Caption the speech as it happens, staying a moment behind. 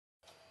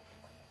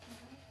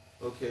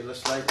Okay, let's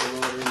thank the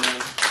Lord.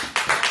 Amen.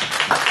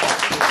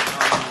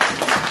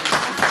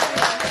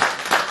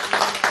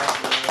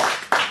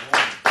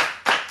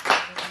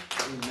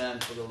 Amen.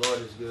 For the Lord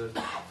is good,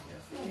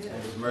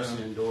 and His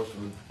mercy endures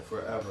from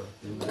forever.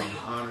 Amen. We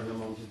honor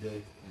Him on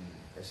today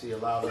as He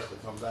allowed us to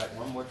come back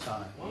one more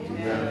time.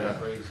 Amen.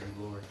 Praise and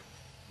glory.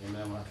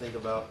 Amen. When I think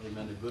about,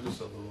 amen, the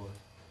goodness of the Lord,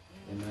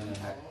 amen, and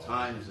at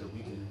times that we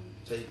can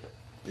take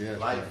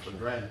life for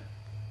granted.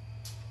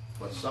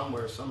 But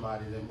somewhere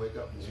somebody didn't wake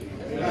up this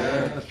morning.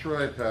 Yeah, that's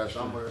right, Pastor.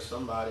 Somewhere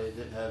somebody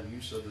didn't have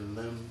use of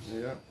their limbs.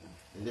 Yeah.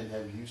 They didn't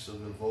have use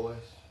of their voice.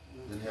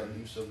 Didn't have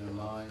use of their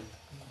mind.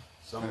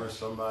 Somewhere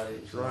somebody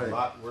is in a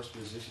lot worse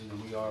position than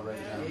we are right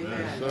now. Amen.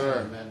 Yes,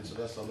 sir. Amen. So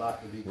that's a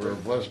lot to be We're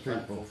grateful blessed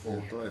people. for.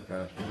 That's right,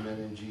 Pastor. Amen.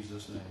 In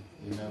Jesus' name.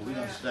 Amen. We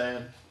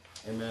understand.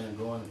 Amen. And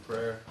go into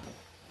prayer.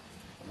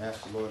 And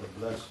ask the Lord to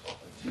bless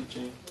the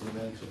teaching.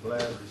 Amen. So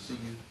glad to see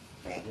you.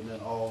 Amen.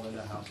 All in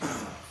the house.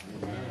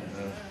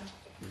 Amen.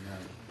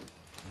 Amen.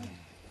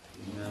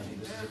 Amen.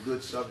 This is a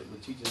good subject we're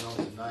teaching on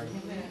tonight.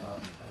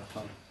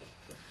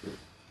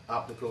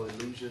 Optical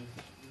illusion.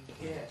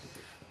 Yes.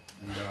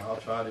 And I'll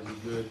try to be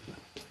good.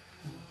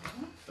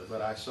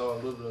 But I saw a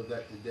little bit of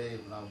that today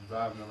when I was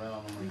driving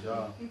around on my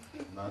job.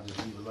 And I'll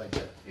just leave it like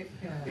that.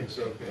 It's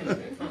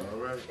okay. All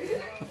right.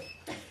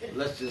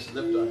 Let's just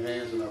lift our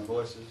hands and our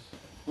voices.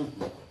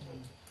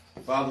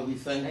 Father, we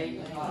thank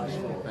you.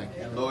 Thank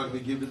you. Lord, we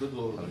give you the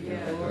glory.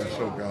 Yes,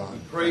 oh God. We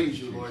praise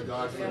you, Lord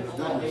God, for your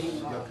goodness,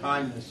 your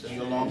kindness, and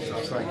your long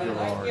suffering. Thank you,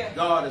 Lord.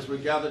 God, as we're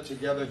gathered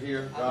together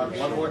here, God,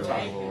 one more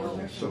time,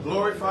 to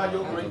glorify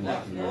your great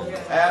name,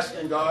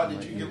 asking, God,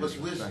 that you give us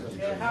wisdom,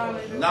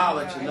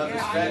 knowledge, and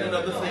understanding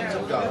of the things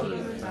of God.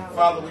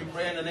 Father, we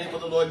pray in the name of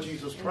the Lord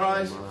Jesus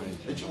Christ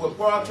that you will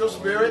pour out your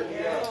Spirit,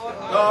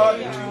 God,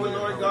 that you will,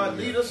 Lord God,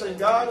 lead us and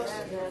guide us,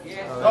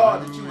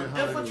 God, that you would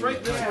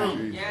infiltrate this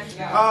room.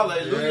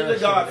 Hallelujah to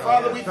God.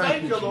 Father, we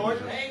thank you, Lord,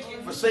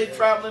 for safe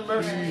traveling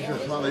mercy.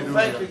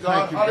 Thank you,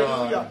 God.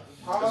 Hallelujah.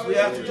 Because we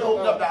ask you to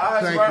open up the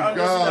eyes of our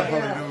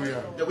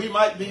understanding, that we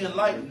might be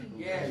enlightened,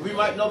 that we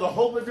might know the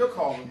hope of your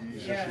calling.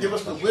 Give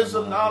us the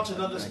wisdom, knowledge,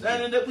 and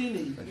understanding that we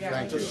need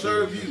to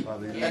serve you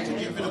and to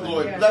give you the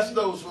glory. Bless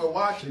those who are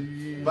watching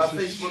by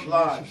Facebook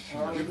Live.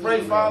 We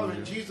pray, Father,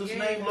 in Jesus'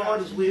 name, Lord,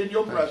 as we're in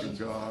your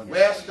presence. We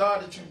ask,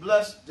 God, that you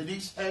bless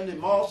Denise Andy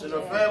Moss and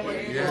her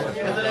family in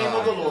the name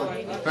of the Lord.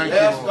 We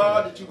ask,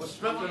 God, that you will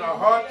strengthen our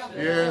hearts,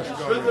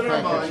 strengthen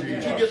our minds,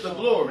 that you get the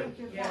glory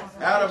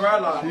out of our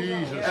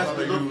lives as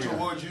we look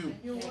towards you.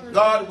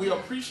 God, we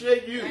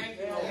appreciate you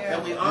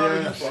and we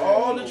honor you for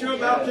all that you're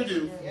about to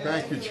do.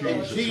 Thank you,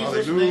 Jesus. In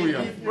Jesus' name we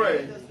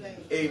pray.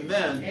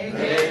 Amen.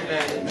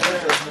 Amen.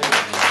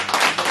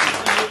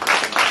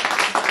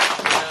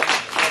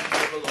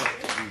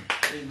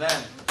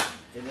 Amen.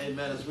 And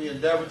amen. As we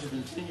endeavor to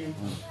continue,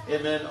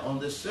 amen, on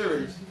this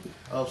series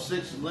of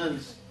 6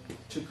 lenses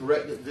to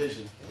corrected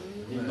vision.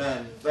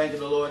 Amen. Thanking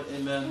the Lord,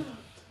 amen,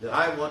 that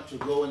I want to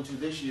go into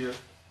this year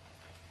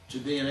to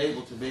being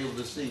able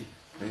to see.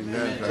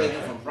 Amen.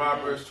 Taken from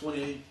Proverbs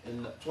 28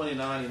 and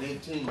 29 and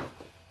 18,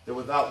 that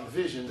without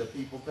vision the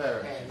people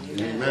perish.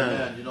 Amen.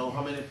 Amen. You know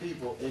how many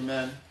people,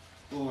 amen,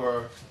 who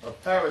are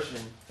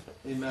perishing,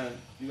 amen.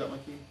 You got my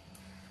key?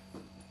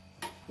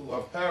 Who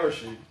are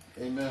perishing,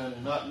 amen,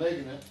 and not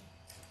making it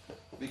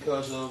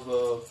because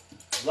of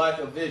lack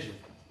of vision.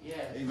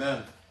 Yes.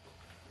 Amen.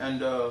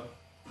 And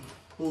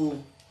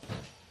who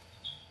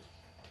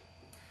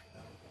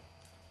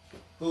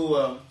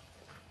are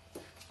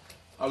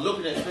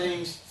looking at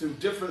things through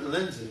different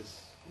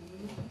lenses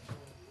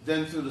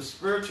than through the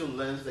spiritual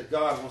lens that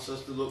God wants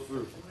us to look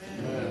through.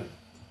 Amen.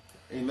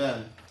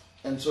 Amen.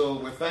 And so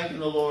we're thanking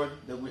the Lord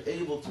that we're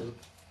able to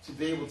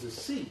be able to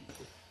see.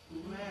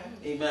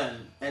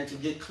 Amen. And to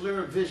get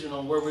clear vision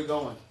on where we're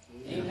going.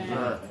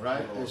 Amen.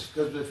 Right? Because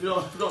if you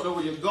don't know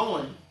where you're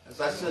going,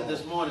 as I said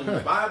this morning, the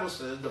Bible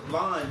says the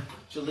blind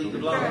shall lead the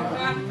blind.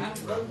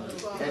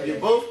 And you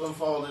both can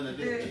fall in the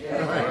ditch.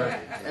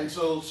 And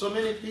so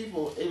many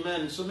people,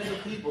 amen, so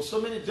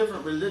many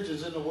different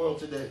religions in the world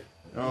today.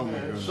 Oh my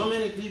goodness. So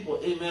many people,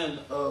 amen,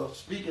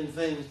 speaking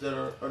things that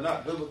are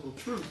not biblical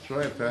truth. That's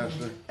right,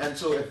 Pastor. And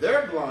so if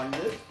they're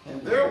blinded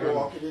and they're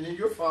walking and then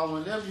you're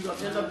following them, you're going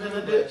to end up in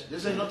a ditch.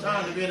 This ain't no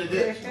time to be in a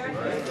ditch.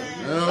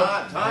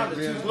 Time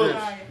is too close.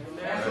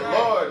 The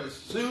Lord is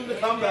soon to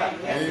come back.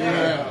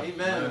 Amen.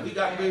 Amen. We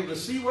got to be able to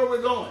see where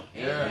we're going.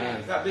 Yeah.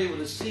 We got to be able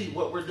to see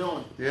what we're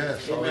doing.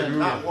 Yes. Amen.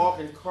 Not walk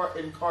in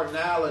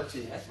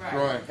carnality. That's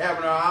right.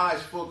 Having our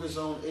eyes focused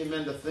on,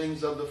 amen, the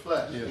things of the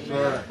flesh. Yes,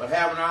 sir. But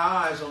having our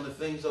eyes on the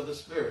things of the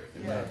Spirit.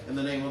 Amen. In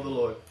the name of the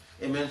Lord.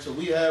 Amen. So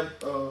we have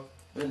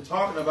been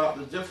talking about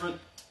the different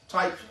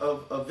types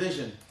of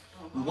vision.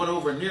 We went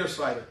over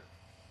nearsighted.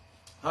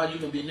 How you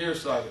can be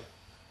nearsighted.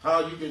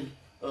 How you can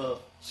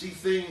see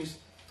things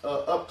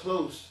up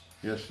close.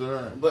 Yes,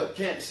 sir. But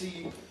can't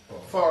see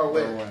far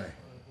away.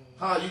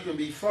 How you can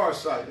be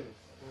farsighted.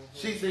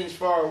 See things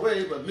far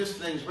away, but miss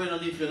things right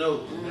underneath your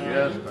nose.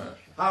 Yes, Pastor.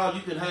 How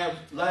you can have,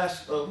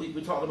 last week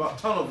we talked about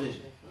tunnel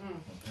vision.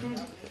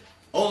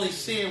 only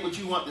seeing what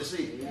you want to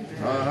see.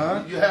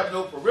 Uh-huh. You have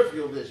no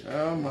peripheral vision.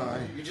 Oh, my.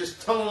 You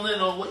just tunnel in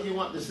on what you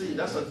want to see.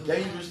 That's a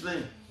dangerous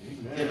thing.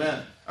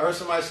 Amen. I heard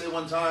somebody say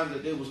one time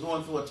that they was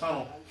going through a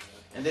tunnel,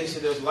 and they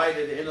said there was light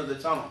at the end of the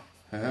tunnel.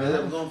 And they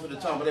were going through the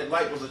tunnel, but that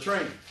light was a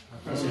train.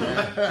 You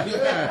got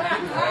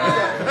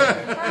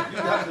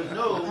to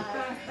know.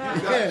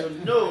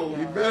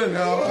 You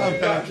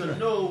got to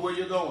know where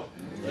you're going.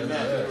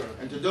 Amen.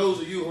 And to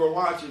those of you who are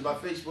watching by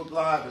Facebook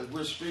Live, as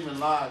we're streaming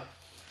live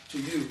to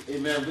you,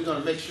 amen, we're going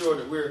to make sure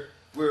that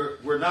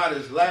we're not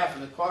as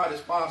laughing and quiet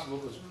as possible,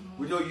 because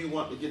we know you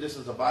want to get this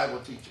as a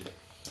Bible teacher,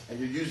 and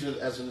you're using it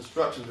as an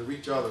instruction to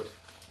reach others.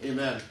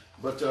 Amen.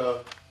 But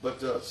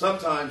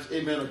sometimes,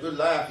 amen, a good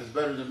laugh is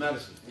better than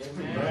medicine.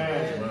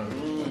 Amen.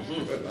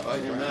 Mm-hmm.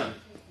 Amen.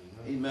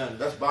 Amen.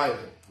 That's Bible.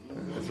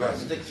 That's right.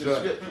 Stick to the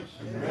scriptures.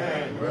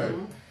 Amen. Right.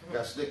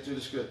 Got to stick to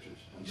the scriptures.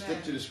 You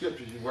stick to the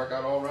scriptures, you work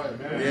out all right.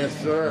 Amen. Yes,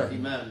 sir.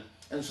 Amen.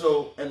 And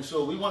so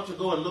we want to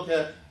go and look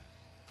at,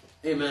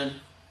 amen,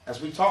 as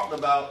we talked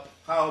about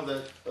how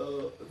the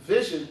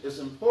vision is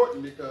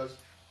important, because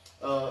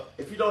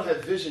if you don't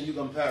have vision, you're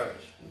going to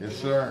perish. Yes,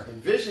 sir.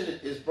 And vision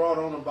is brought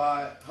on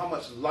by how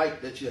much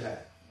light that you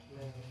have.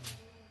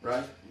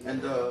 Right?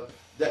 And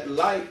that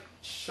light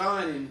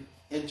shining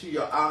into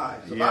your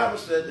eyes. The Bible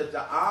said that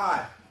the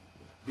eye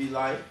be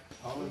light,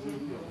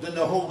 then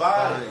the whole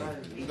body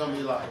is going to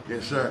be light.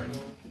 Yes, sir.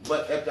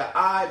 But if the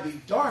eye be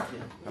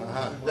darkened,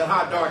 then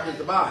how dark is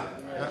the body?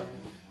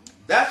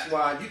 That's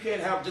why you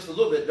can't have just a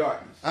little bit of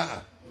darkness.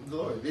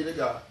 Glory be to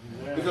God.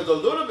 Because a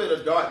little bit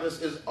of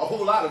darkness is a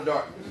whole lot of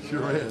darkness.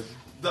 Sure is.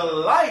 The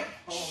light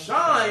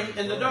shine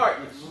in the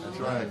darkness. That's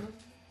right.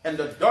 And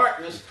the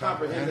darkness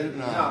comprehended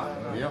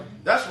not. Yep.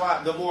 That's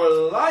why the more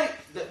light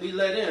that we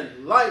let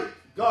in, light,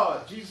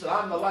 God, Jesus,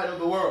 I'm the light of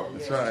the world.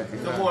 That's right.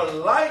 The more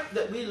light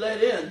that we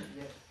let in,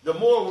 the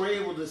more we're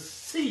able to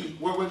see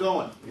where we're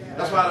going.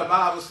 That's why the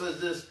Bible says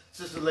this,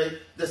 Sister Lady,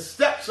 the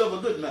steps of a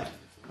good man,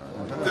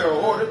 they're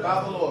ordered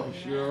by the Lord.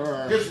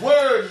 Sure. His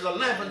word is a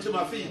lamp unto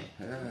my feet.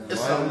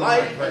 It's a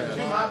light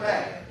unto my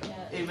path.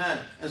 Amen.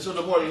 And so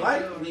the more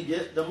light we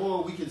get, the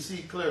more we can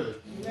see clearly.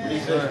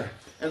 Amen.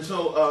 And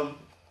so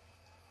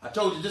I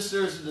told you this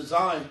series is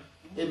designed,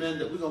 amen,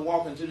 that we're going to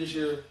walk into this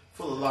year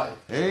full of light.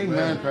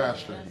 Amen,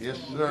 Pastor. Yes,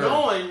 sir.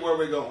 Knowing where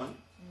we're going,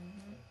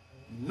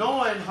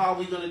 knowing how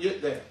we're going to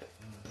get there.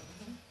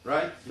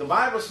 Right? The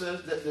Bible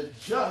says that the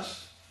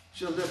just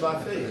shall live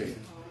by faith.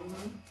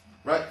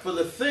 Right? For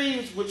the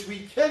things which we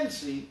can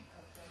see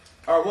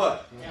are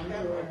what?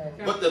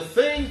 But the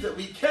things that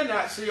we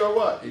cannot see are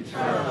what?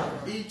 Eternal.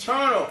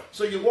 Eternal.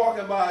 So you're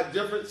walking by a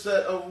different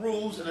set of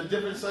rules and a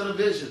different set of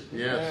vision.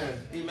 Yes.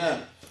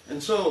 Amen.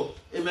 And so,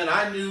 amen,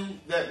 I knew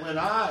that when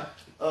I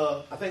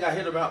think I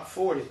hit about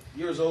 40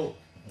 years old.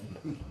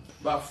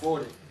 About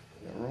 40.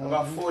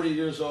 About 40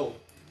 years old.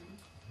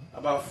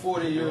 About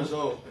 40 years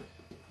old.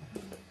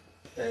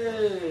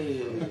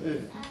 Hey.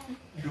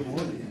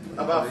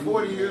 About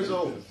 40 years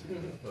old.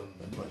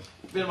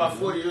 Been about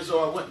 40 years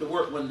old, I went to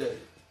work one day.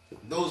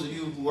 Those of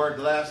you who wear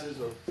glasses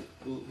or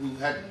who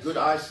had good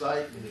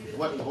eyesight and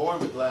wasn't born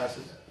with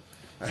glasses,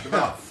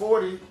 about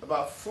 40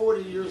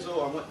 years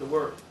old, I went to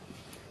work.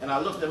 And I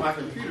looked at my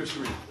computer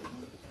screen.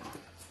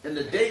 And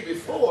the day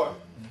before,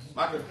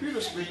 my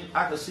computer screen,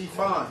 I could see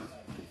fine.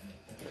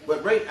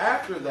 But right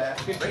after that,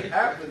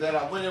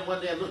 I went in one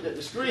day and looked at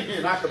the screen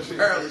and I could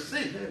barely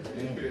see.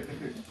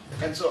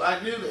 And so I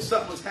knew that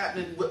something was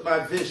happening with my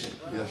vision.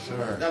 Yes,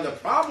 sir. Now the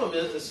problem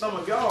is that some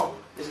of y'all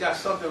has got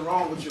something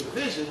wrong with your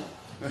vision,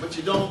 but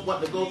you don't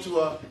want to go to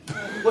a,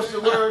 what's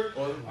the word?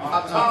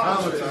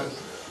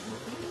 Optometrist.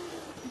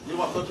 You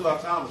want to go to an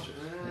optometrist.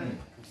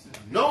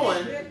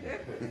 Knowing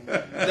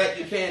that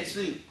you can't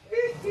see.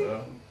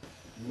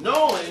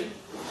 Knowing,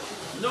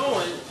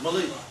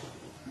 Malik,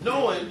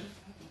 knowing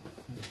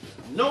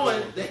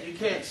that you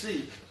can't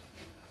see.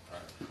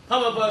 How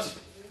many of us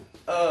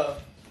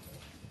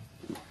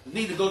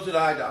need to go to the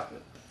eye doctor?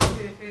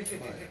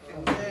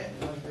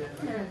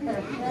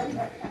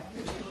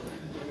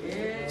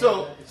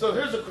 So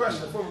here's a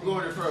question before we go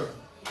any further.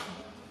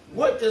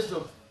 What is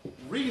the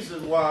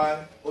reason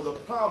why, or the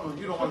problem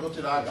you don't want to go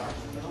to the eye doctor?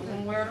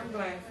 Don't wear them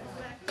glasses.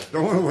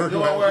 Don't want to wear You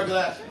don't want to wear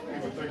glasses.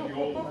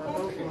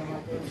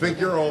 Think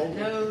you're old.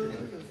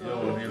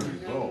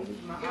 No.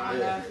 My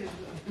eyelashes.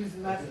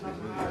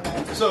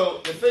 So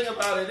the thing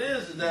about it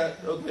is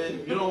that, okay,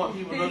 you don't want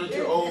people to know that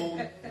you're old,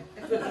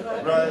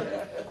 right?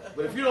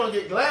 But if you don't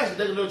get glasses,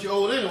 they can know that you're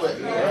old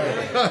anyway.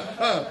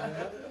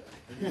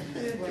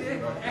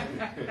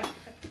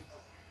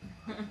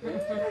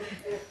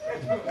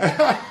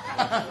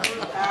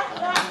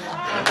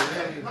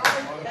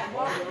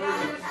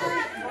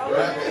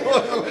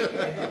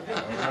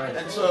 Right?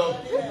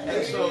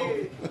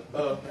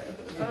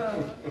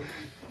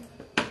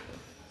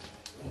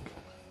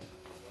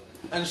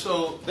 And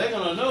so they're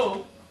going to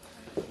know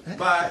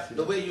by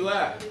the way you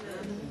act.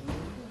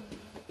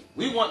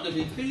 We want to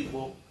be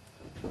people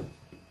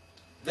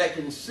that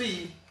can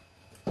see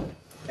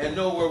and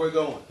know where we're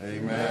going.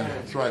 Amen.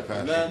 That's right,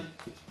 Pastor. Amen.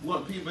 We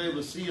want people able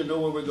to see and know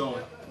where we're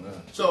going.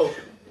 So,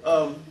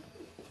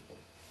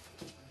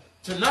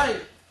 Tonight,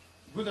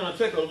 we're going to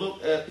take a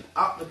look at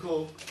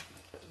optical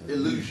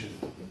illusion.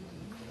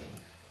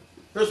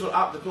 Here's what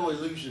optical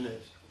illusion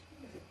is.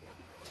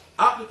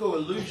 Optical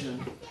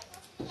illusion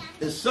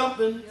is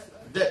something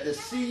that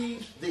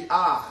deceives the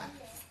eye.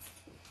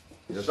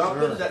 Yes,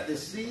 Something sir. that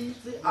deceives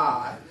the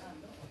eye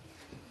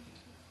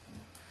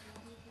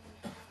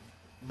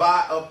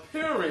by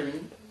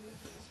appearing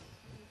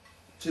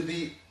to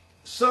be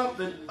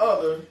something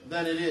other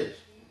than it is.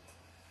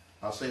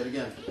 I'll say it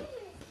again.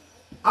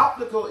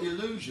 Optical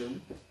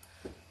illusion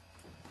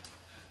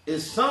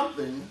is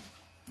something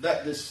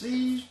that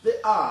deceives the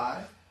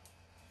eye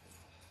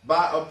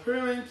by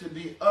appearing to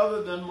be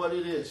other than what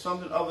it is,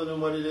 something other than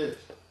what it is.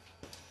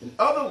 In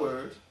other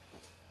words,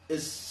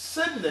 it's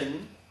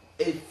sending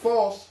a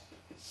false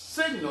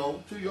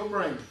signal to your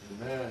brain.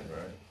 Amen.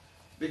 Right.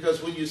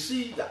 Because when you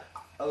see the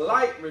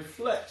light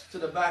reflects to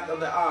the back of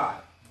the eye,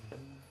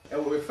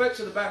 and when it reflects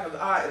to the back of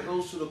the eye, it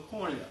goes to the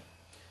cornea.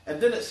 And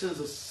then it sends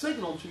a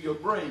signal to your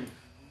brain.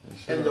 Yes,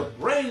 And the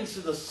brain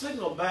sends a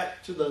signal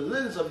back to the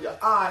lens of your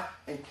eye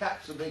and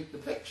captivate the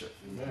picture.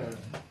 Amen.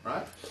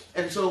 Right?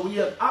 And so when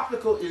you have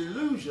optical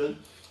illusion,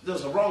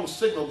 there's a wrong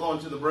signal going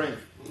to the brain.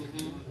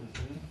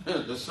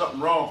 There's something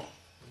wrong.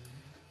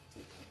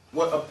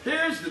 What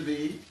appears to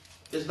be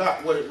is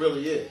not what it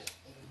really is.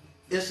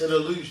 It's an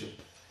illusion.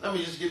 Let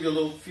me just give you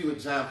a few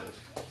examples.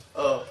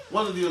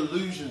 One of the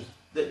illusions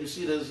that you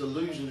see that is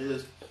illusion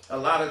is a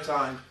lot of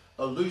times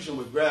illusion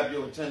would grab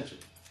your attention.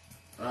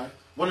 Right?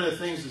 One of the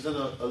things that's in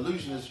an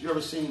illusion is, you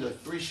ever seen the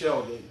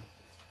 3-shell game?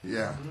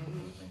 Yeah.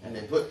 And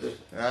they put the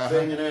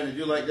thing in there and they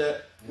do like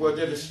that. Well,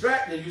 they're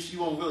distracting you, so you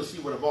won't really see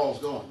where the ball's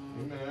going.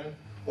 Amen.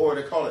 Or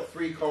they call it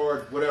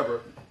 3-card,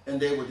 whatever, and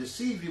they would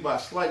deceive you by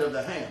sleight of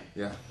the hand.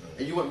 Yeah.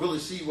 And you wouldn't really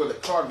see where the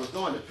card was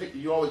going.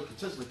 You always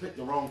potentially pick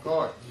the wrong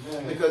card.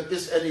 Because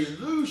it's an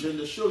illusion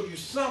to show you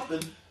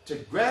something to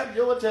grab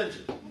your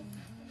attention.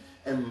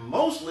 And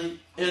mostly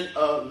in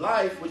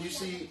life, when you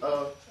see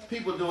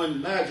people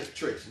doing magic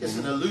tricks, it's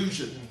an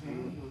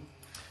illusion.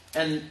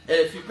 And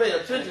if you pay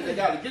attention, they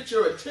got to get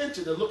your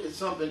attention to look at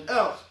something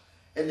else.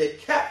 And they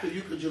capture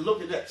you because you're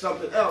looking at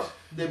something else.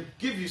 They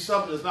give you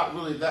something that's not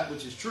really that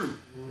which is true.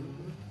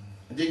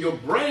 And then your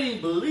brain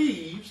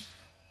believes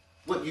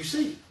what you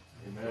see.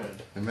 Amen.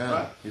 Amen.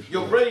 Right? Yes,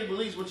 Your sir. brain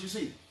believes what you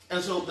see.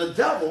 And so the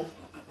devil,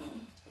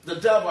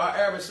 our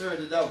adversary,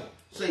 the devil,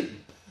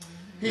 Satan,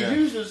 he Yes.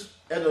 uses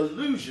an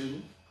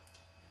illusion.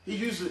 He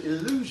uses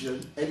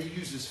illusion and he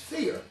uses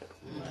fear.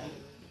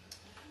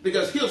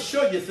 Because he'll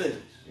show you things.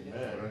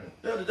 Amen.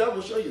 Yeah, the devil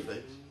will show you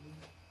things.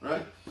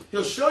 Right?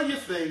 He'll show you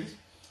things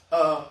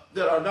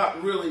that are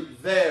not really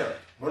there,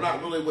 or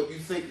not really what you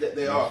think that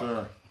they Yes,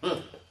 are.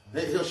 sir.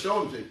 He'll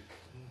show them to you.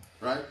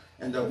 Right?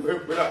 And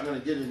we're not going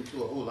to get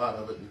into a whole lot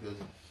of it because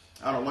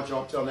I don't want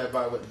y'all telling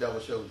everybody what the devil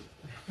shows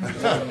you.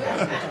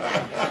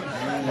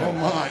 Oh,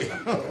 my.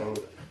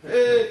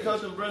 Hey,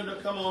 Cousin Brenda,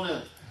 come on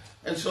in.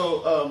 And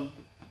so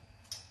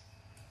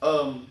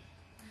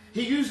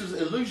he uses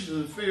illusions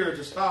and fear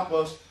to stop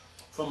us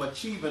from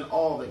achieving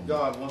all that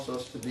God wants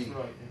us to be.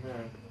 Right.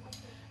 Amen.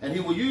 And he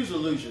will use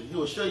illusion. He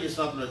will show you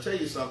something or tell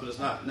you something that's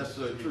not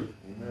necessarily true.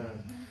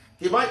 Amen.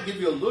 He might give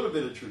you a little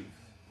bit of truth.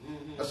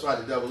 That's why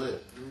the devil is.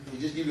 He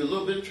just give you a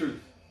little bit of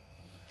truth.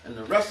 And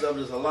the rest of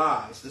it is a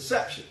lie. It's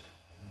deception.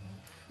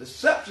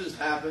 Deceptions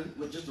happen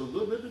with just a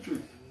little bit of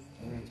truth.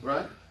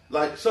 Right?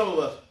 Like some of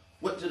us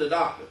went to the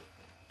doctor.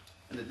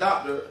 And the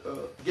doctor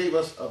gave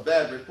us a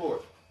bad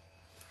report.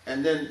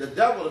 And then the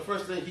devil, the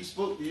first thing he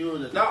spoke to you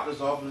in the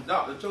doctor's office, the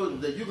doctor told you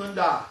that you're going to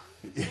die.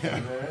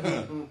 Yeah.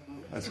 Amen.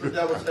 That's The good.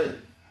 devil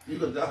said, you're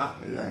going to die.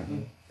 Yeah.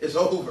 It's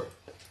over.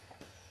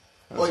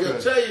 That's Or he'll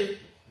good. tell you,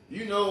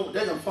 you know,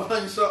 they're going to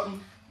find something.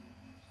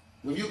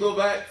 When you go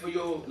back for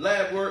your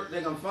lab work,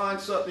 they're going to find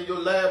something in your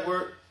lab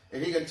work,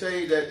 and he can tell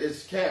you that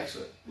it's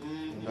cancer.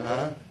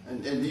 Uh-huh.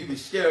 And you be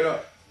scared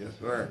up. Yes,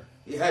 sir.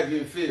 He have you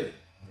in fear.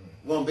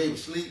 Won't be able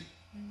to sleep.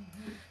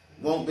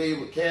 Won't be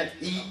able, can't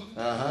eat.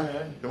 Uh-huh.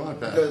 Come on,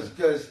 Pastor.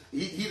 Because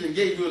he done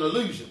gave you an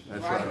illusion.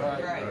 That's Right.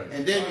 right. Right.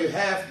 And then you're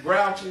half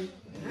grouchy,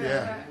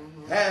 Yeah.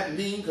 half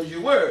mean because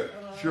you're worried.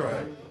 Sure.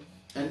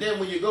 And then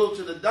when you go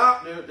to the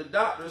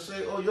doctor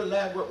say, oh, your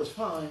lab work was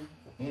fine.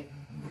 And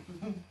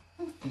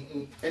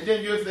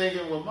then you're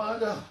thinking, well, my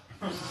God.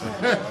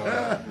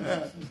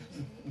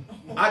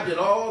 I did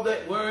all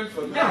that worrying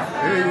for nothing.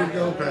 There you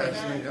go,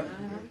 Pastor. Yep.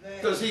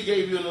 Because he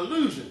gave you an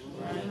illusion.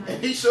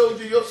 And he showed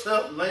you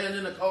yourself laying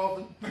in a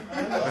coffin.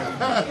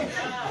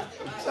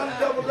 That's how the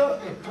devil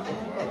does.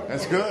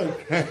 That's good.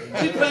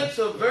 He paints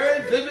a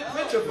very vivid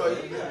picture for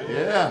you.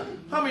 Yeah.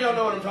 How many of y'all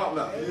know what I'm talking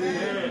about?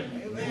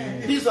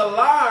 He's a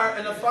liar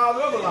and the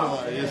father of a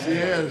lie. Yes, he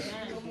is.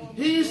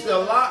 He's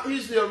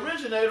the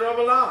originator of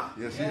a lie.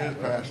 Yes, he is,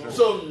 Pastor.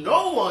 So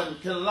no one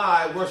can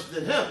lie worse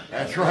than him.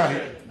 That's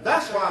right.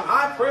 That's why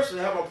I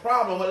personally have a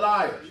problem with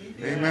liars.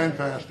 Amen,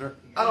 Pastor.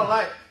 I don't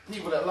like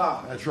people that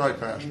lie. That's right,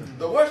 Pastor.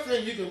 The worst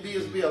thing you can be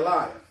is be a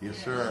liar. Yes,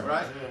 sir.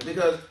 Right?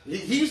 Because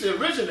he's the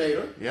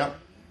originator Yep.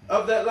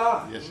 of that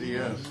lie. Yes, he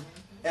is.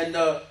 And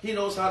he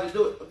knows how to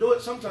do it. Do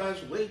it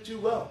sometimes way too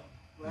well.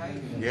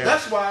 Yes.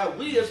 That's why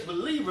we as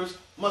believers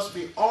must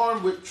be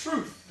armed with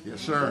truth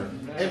Yes, sir.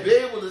 and be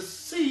able to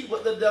see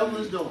what the devil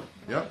is doing.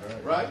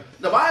 Yep. Right?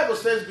 The Bible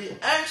says, be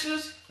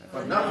anxious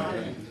for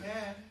nothing,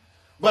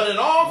 but in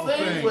all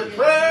things with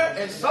prayer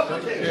and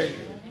supplication,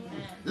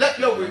 let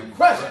your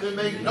request be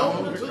made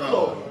known unto the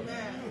Lord.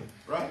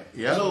 Right?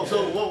 Yep.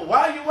 So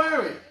why are you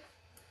wearing it?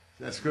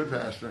 That's good,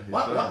 Pastor. Yes,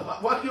 Why sir.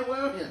 are you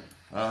wearing it?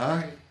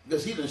 Uh-huh.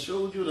 Because he done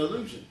showed you an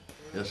illusion.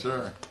 Yes,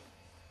 sir.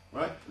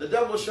 Right? The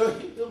devil will show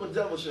you. The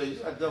devil will show you.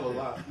 It's not devil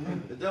lie.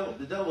 The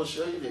devil will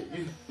show you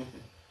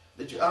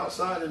that you're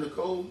outside in the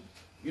cold.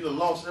 You done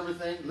lost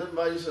everything, living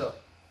by yourself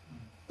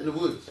in the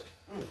woods.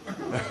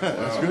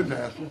 That's good,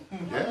 Pastor. The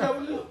Yeah.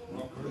 devil will.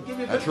 Give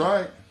me a That's picture.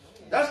 right.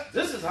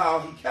 This is how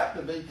he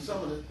captivates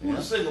some of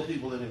the single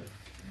people in here.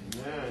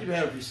 You can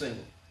have to be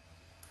single.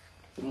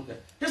 Okay.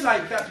 Here's how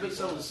he captivates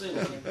some of the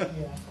single people.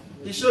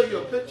 He show you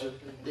a picture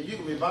that you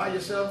can be by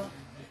yourself.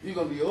 You're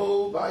going to be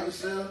old by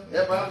yourself.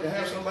 Everybody can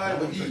have somebody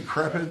but you.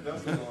 Decrepit.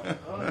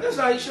 That's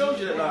how he shows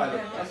you that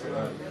lie.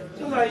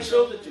 That's how he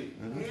shows it to you.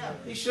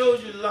 He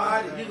shows you the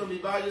lie that you're going to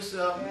be by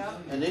yourself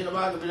and ain't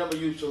nobody going to be number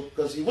you. So,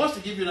 because he wants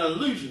to give you an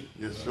illusion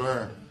Yes,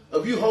 sir.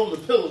 of you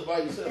holding pillows by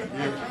yourself.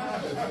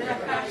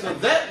 So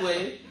that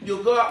way,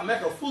 you'll go out and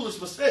make a foolish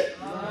mistake.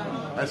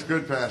 That's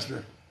good,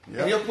 Pastor. And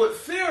he'll Yep. put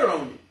fear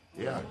on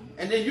you. Yeah.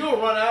 And then you'll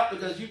run out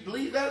because you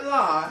believe that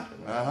lie.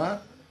 Uh-huh.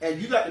 And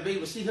you got to be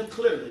able to see him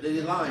clearly that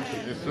he's lying to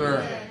you. Yes,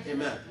 sir.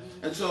 Amen.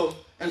 And so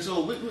that's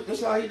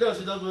how he does.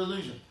 He does with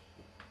illusion.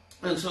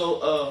 And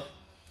so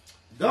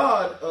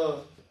God,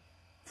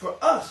 for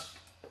us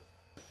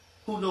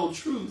who know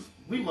truth,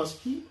 we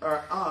must keep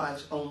our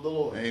eyes on the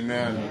Lord.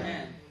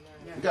 Amen.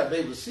 We got to be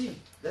able to see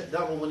that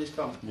devil when he's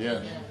coming.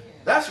 Yes.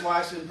 That's why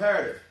it's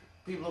imperative,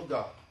 people of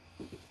God.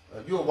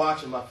 You're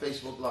watching my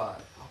Facebook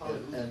Live,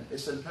 and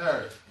it's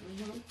imperative.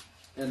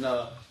 And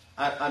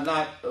I'm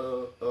not,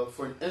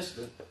 for an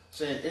instant,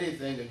 saying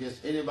anything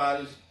against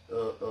anybody's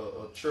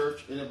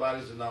church,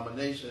 anybody's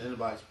denomination,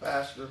 anybody's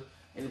pastor,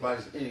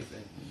 anybody's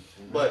anything.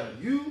 But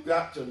you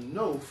got to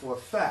know for a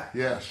fact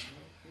Yes.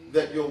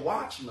 that your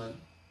watchman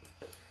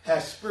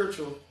has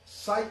spiritual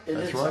sight and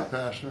That's insight. right,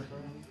 Pastor.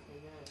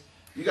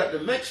 You got to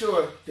make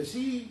sure, because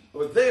he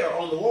was there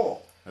on the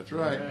wall. That's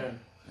right.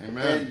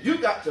 Amen. And you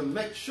got to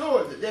make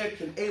sure that they're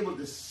able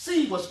to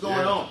see what's going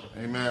Yes. on.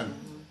 Amen.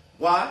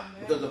 Why?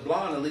 Because the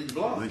blind will lead the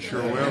blind. They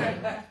sure will.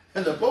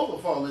 And the both will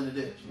fall in the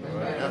ditch.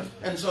 Yep.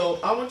 And so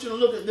I want you to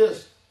look at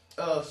this,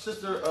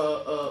 Sister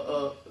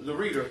the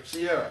reader,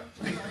 Sierra.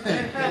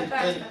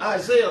 in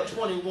Isaiah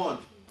 21.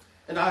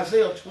 In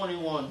Isaiah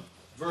 21,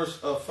 verse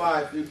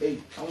 5 through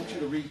 8. I want you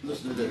to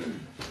listen to this.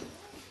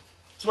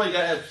 That's why you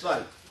got to have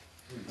sight.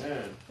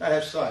 Amen. Got to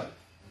have sight.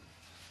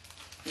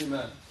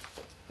 Amen.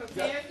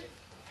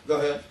 Go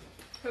ahead.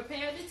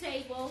 Prepare the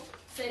table,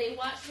 set a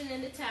watchman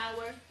in the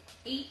tower,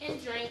 eat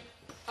and drink,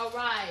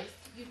 arise,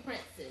 you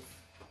princes.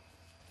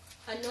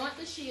 Anoint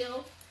the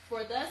shield,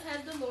 for thus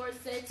has the Lord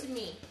said to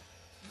me,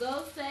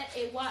 go set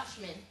a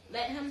watchman,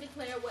 let him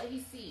declare what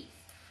he sees.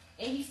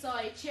 And he saw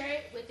a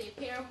chariot with a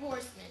pair of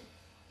horsemen,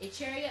 a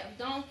chariot of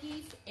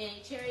donkeys, and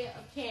a chariot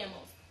of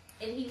camels.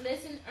 And he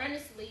listened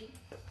earnestly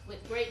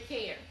with great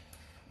care.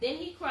 Then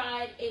he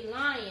cried, a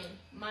lion,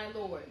 my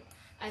Lord.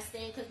 I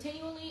stand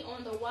continually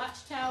on the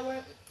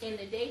watchtower in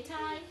the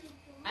daytime.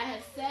 I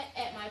have sat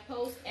at my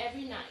post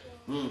every night.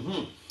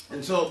 Mm-hmm.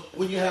 And so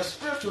when you have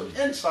spiritual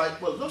insight,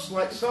 what looks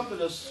like something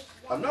is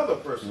another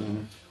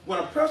person. When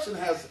a person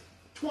has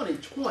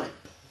 20/20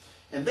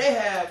 and they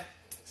have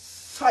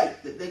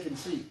sight that they can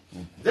see,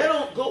 they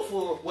don't go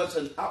for what's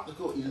an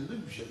optical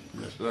illusion.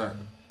 Yes, sir.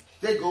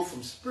 They go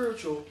from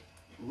spiritual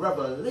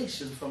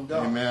revelation from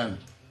God. Amen.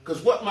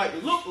 Because what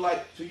might look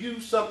like to you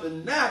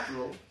something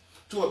natural,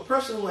 to a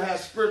person who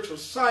has spiritual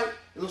sight,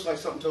 it looks like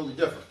something totally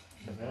different.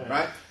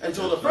 Right? And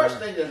so the first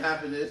thing that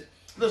happened is,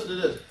 listen to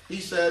this. He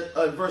said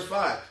in verse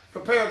 5,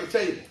 prepare the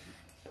table.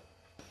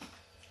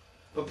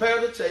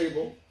 Prepare the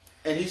table.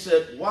 And he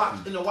said,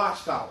 watch in the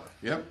watchtower.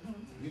 Yep.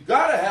 You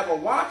got to have a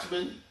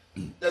watchman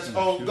that's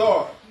on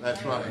guard.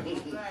 That's right.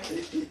 He's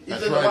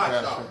That's in the right,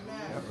 watchtower.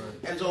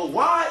 Pastor. And so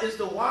why is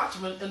the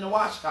watchman in the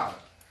watchtower?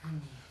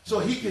 So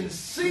he can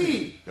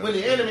see when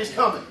the enemy's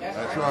coming.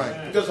 That's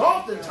right. Because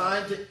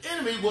oftentimes the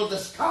enemy will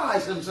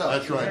disguise himself.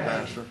 That's right,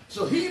 Pastor.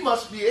 So he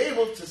must be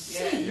able to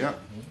see Yep.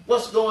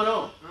 what's going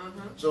on.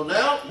 So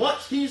now,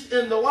 once he's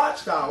in the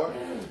watchtower,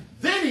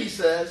 then he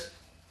says,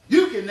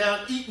 you can now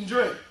eat and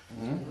drink.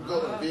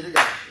 Glory be to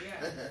God.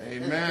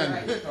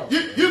 Amen.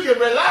 You can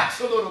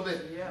relax a little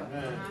bit.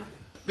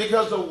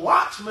 Because the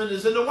watchman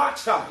is in the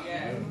watchtower.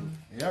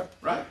 Yep.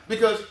 Right?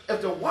 Because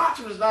if the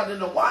watchman is not in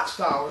the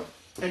watchtower,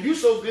 and you're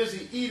so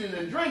busy eating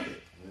and drinking,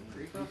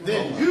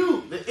 then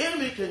the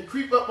enemy can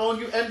creep up on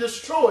you and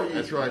destroy you.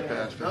 That's right,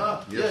 Pastor.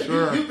 Yeah, Yes,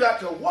 sir. you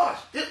got to watch.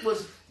 It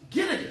was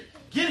Gideon.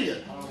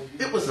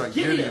 It was Right,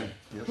 Gideon Gideon.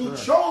 Yes, who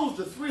sir. chose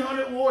the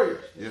 300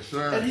 warriors. Yes,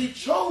 sir. And he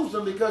chose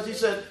them because he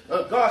said,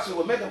 God said,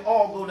 well, make them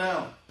all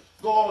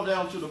go all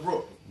down to the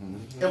brook.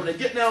 And when they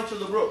get down to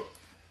the brook,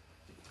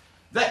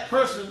 that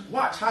person,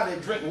 watch how they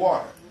drink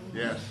water.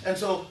 Yes. And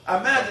so I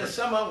imagine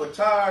some of them were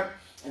tired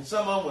and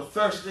some of them were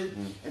thirsty,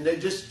 and they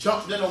just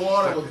jumped in the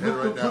water. Stuck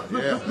your head right down.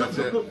 Yeah, that's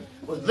it.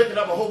 Was licking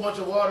up a whole bunch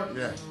of water.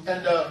 Yeah.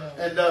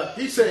 And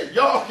he said,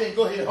 y'all can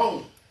go ahead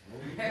home.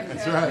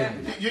 That's right.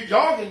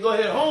 Y'all can go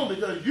ahead home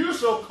because you're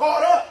so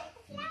caught up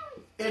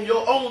in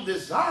your own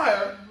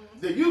desire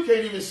that you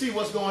can't even see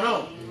what's going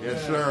on.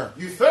 Yes, sir.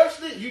 You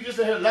thirsty? You just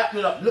in here lapping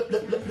it up.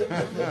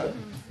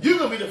 You're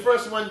going to be the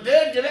first one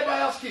dead, get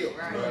everybody else killed.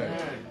 Right.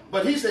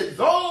 But he said,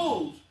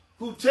 those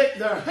who take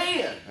their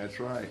hand That's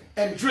right.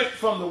 and drink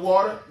from the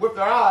water with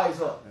their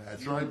eyes up.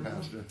 That's right,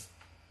 Pastor.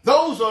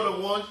 Those are the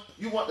ones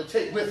you want to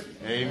take with you.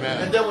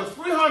 Amen. And there were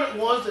 300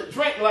 ones that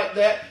drank like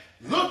that,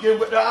 looking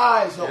with their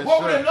eyes up. Yes,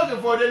 What were sir. they looking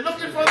for? They're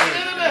looking for the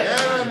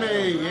enemy.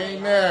 Enemy.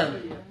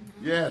 Amen.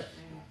 Yes.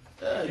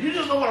 You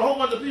just don't want a whole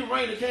bunch of people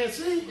around that can't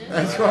see.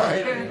 That's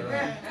right.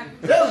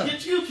 They'll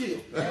get you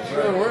killed.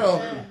 Sure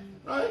will.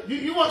 Right?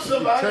 You want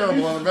somebody.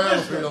 Terrible on the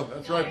battlefield.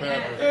 That's right,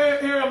 Pastor.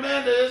 Here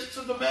Amanda is.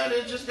 Sister Amanda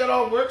is just got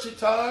off work. She's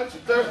tired. She's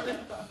thirsty.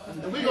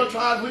 And we're going to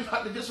try. We've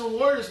got to get some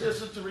words here,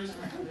 Sister Teresa.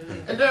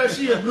 And there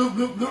she is. Bloop,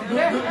 bloop, bloop,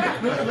 bloop,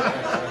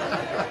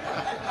 bloop,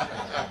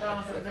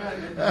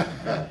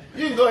 bloop.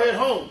 You can go ahead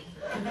home.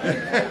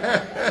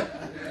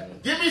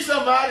 Give me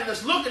somebody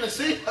that's looking to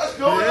see what's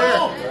going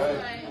on.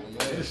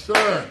 Yes,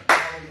 sir.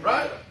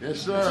 Right?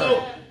 Yes,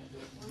 sir.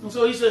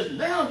 So he says,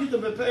 now you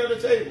can prepare the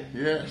table.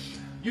 Yes.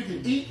 You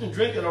can eat and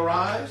drink and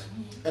arise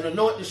and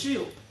anoint the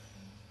shield.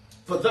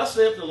 For thus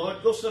saith the Lord,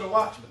 go set a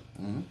watchman.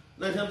 Mm-hmm.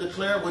 Let him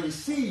declare what he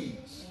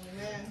sees.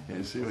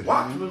 You see what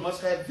Watchmen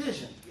must have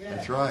vision.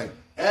 That's right.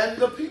 And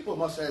the people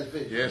must have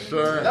vision. Yes,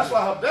 sir. That's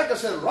why Habakkuk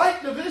said,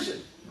 write the vision.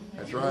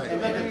 That's right.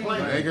 And make it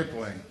plain. Make it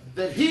plain.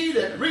 That he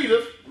that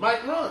readeth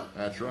might run.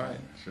 That's right.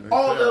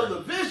 Although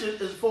the vision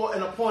is for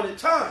an appointed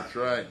time. That's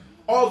right.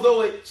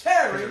 Although it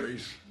tarries,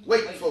 Carries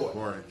wait for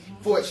for it. it.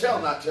 For it shall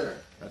not tarry.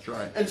 That's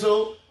right. And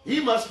so he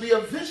must be a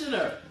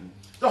visionary.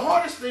 The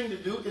hardest thing to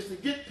do is to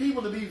get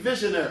people to be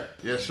visionary.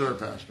 Yes, sir,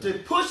 Pastor. To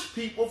push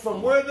people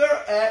from where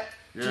they're at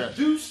to Yes.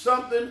 do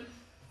something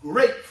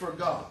great for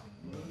God.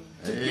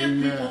 To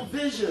Amen. give people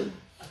vision.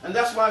 And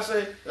that's why I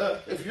say,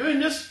 if you're in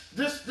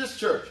this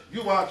church,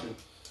 you're watching,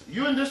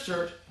 you're in this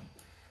church,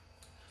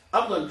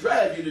 I'm going to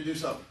drive you to do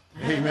something.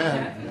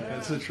 Amen.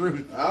 That's the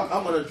truth.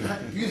 I'm going to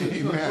drag you.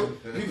 You're Amen.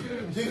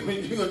 going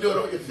to do it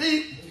on your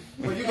feet,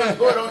 or you're going to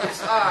do it on your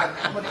side.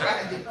 I'm going to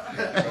drag you.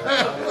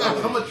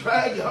 I'm going to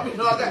drag you. I mean,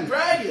 no, I got to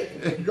drag you.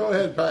 Go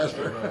ahead,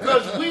 Pastor.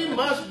 Because we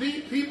must be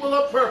people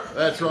of purpose.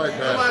 That's right,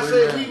 Somebody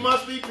Pastor. say we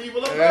must be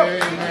people of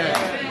purpose.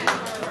 Amen.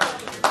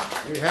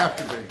 We have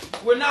to be.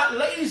 We're not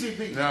lazy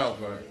people. No,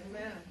 but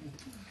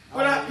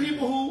We're not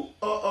people who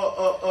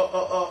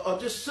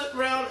just sit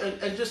around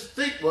and just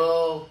think,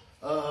 well,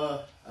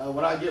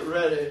 when I get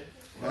ready,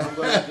 I'm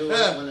going to do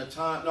it when the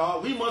time. No,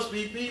 we must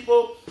be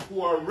people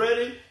who are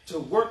ready to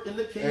work in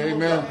the kingdom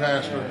amen, of God.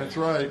 Pastor. That's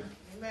right.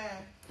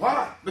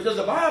 Why? Because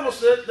the Bible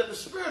says that the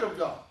Spirit of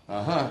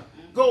God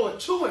goeth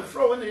to and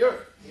fro in the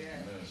earth,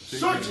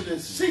 searching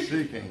and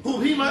seeking who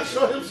he might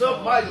show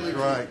himself mightily. That's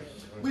right.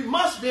 We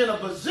must be in a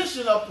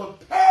position of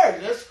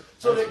preparedness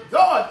so that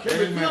God can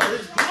reveal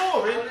his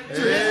glory to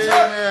his church.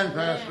 Amen,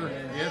 Pastor.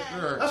 Yes,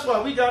 sir. That's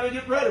why we got to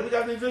get ready. We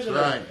got to be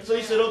visionary. Right. So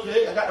he said,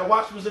 okay, I got the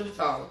watchman in the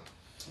tower.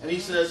 And he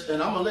says,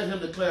 and I'm going to let him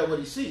declare what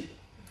he sees.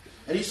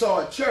 And he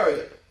saw a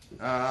chariot,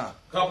 a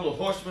couple of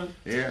horsemen,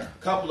 Yeah. a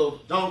couple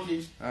of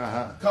donkeys,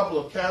 a couple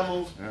of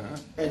camels,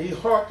 and he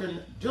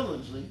hearkened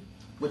diligently,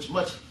 with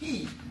much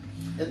heed.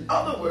 In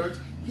other words,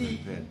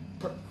 he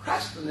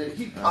procrastinated,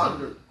 he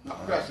pondered, not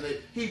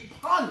procrastinated, he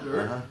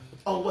pondered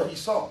on what he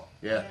saw.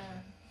 Yeah.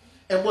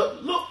 And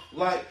what looked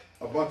like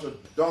a bunch of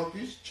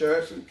donkeys,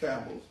 chariots, and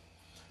camels,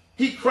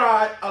 he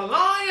cried, a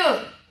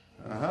lion!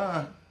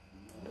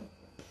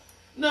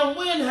 Now,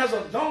 when has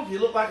a donkey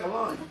looked like a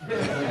lion?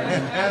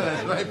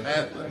 That's right,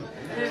 Pastor.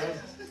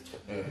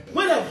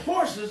 When have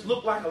horses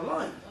looked like a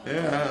lion?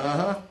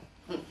 Yeah.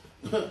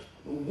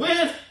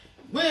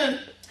 When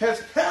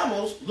has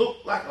camels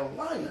looked like a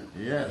lion?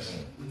 Yes.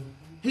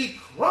 He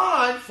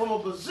cried from a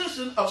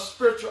position of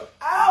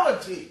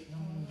spirituality.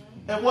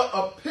 And what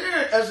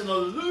appeared as an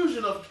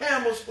illusion of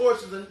camels,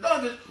 horses, and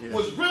donkeys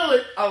was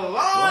really a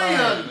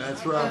lion.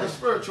 That's right. In the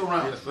spiritual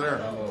realm. Yes, sir.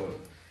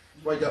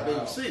 That's why you got to be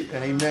able to see.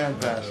 Amen,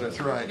 Pastor. That's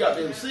You right. got to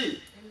be able to see.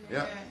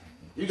 Yeah.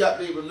 You got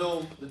to be able to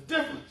know the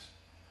difference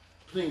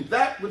between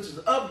that which is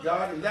of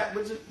God and that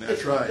which is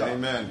That's from right. God.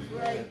 Amen.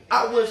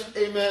 I wish,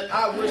 amen,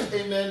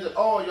 that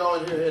all y'all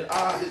in here had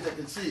eyes that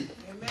can see.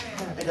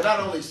 And can not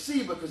only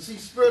see, but can see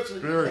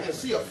spiritually, and can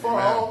see afar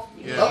off,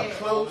 up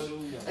close,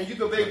 and you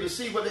can be able to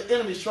see what the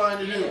enemy's trying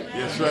to do.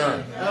 Yes,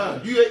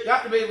 sir. You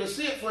got to be able to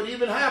see it for it to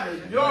even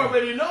happen. You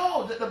already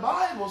know that the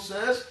Bible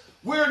says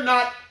we're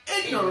not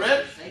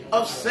ignorant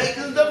of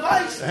Satan's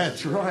devices.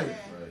 That's right.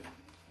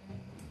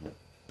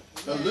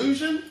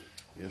 Illusion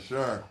Yes,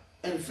 sir.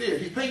 and fear.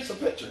 He paints a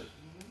picture.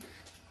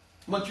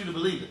 Wants you to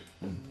believe it.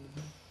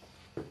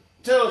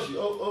 Tells you,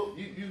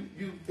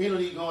 you ain't no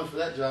need going for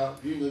that job.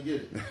 You ain't gonna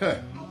get it.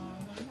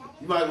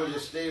 You might as well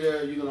just stay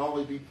there. You're gonna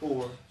always be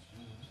poor.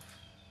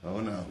 Oh,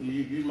 no.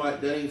 You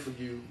might, that ain't for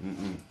you.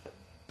 Mm-mm.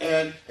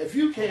 And if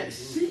you can't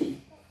see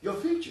your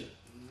future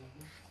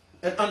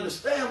and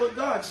understand what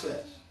God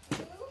says,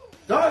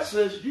 God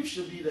says you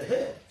should be the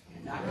head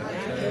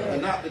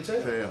and not the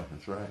tail. Tail,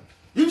 that's right.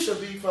 You should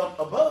be from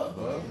above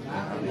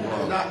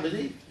and not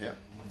beneath. Yeah.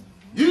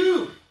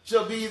 You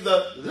shall be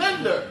the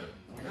lender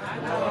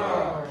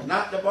and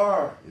not the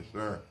borrower. Yes,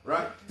 sir.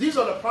 Right? These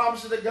are the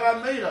promises that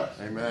God made us.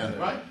 Amen.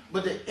 Right?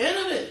 But the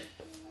enemy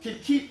can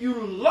keep you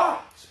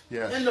locked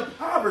Yes. in the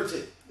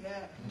poverty.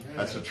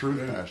 That's the truth,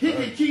 Pastor. He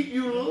can keep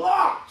you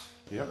locked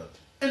Yep.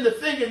 in the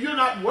thinking you're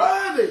not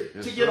worthy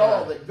Yes, to get sir.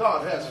 all that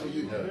God has for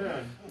you.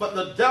 But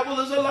the devil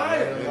is a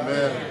liar.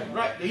 Amen.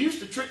 Right? They used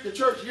to trick the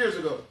church years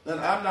ago. And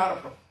I'm not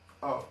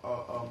a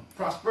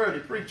prosperity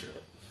preacher.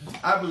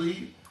 I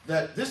believe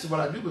that, this is what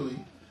I do believe.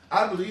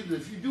 I believe that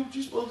if you do what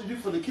you're supposed to do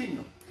for the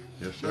kingdom,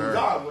 Yes, then sir.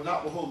 God will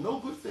not withhold no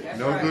good thing.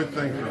 No good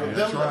thing for For you. them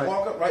That's that right.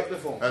 walk up right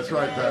before. That's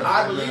right, Pastor.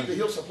 I Amen. believe that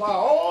he'll supply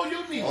all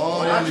your needs,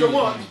 All not your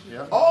your wants, needs.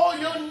 Yep. all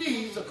your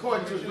needs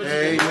according to his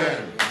riches.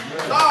 Amen.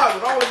 God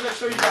would always make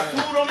sure you got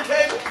food on the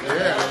table.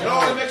 Yeah. He'll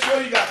always make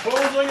sure you got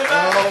clothes on your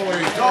back.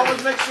 Always. He'll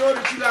always make sure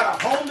that you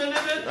got a home to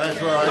live in.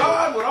 That's right.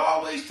 God would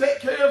always take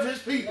care of his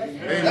people.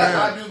 Amen.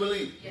 That I do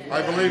believe.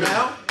 I believe it.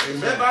 Now, is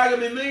Amen. everybody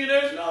going to be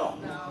millionaires? No.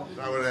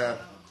 How would that?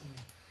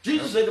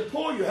 Jesus said the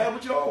poor you have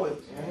what you always.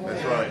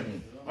 That's right.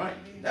 Right?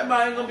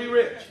 Everybody ain't going to be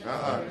rich.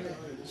 Uh-uh.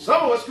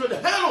 Some of us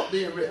couldn't handle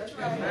being rich.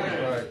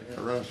 I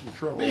run some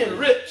trouble. Being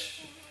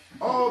rich,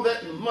 all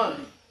that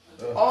money,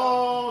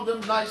 all them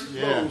nice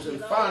clothes and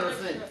finer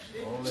things.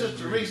 Sister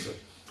Teresa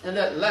and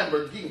that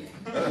Lamborghini.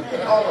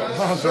 All of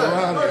a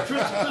sudden,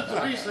 Sister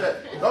Teresa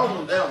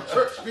going down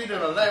Church Street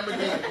in a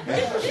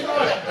Lamborghini. She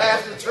going to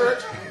pass the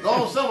church,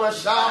 going somewhere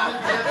shopping,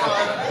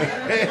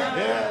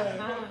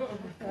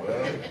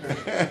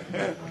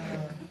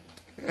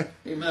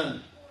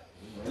 Amen.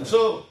 And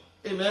so,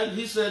 amen,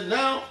 he said,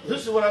 now,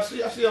 this is what I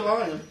see. I see a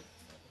lion.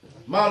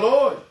 My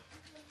Lord,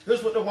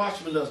 here's what the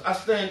watchman does. I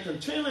stand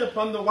continually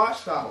upon the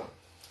watchtower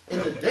in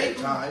the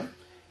daytime,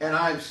 and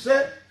I am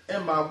set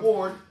in my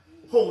ward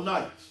whole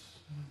nights.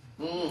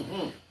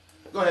 Mm-hmm.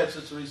 Go ahead,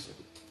 Sister Teresa.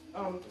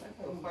 I have a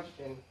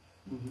question.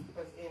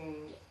 Because in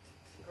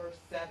verse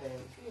 7,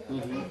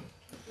 Mm-hmm.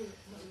 he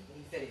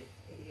said it,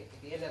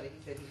 at the end of it,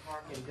 he said he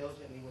hearkened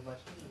diligently with much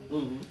heed.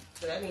 Mm-hmm.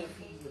 So that means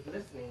he was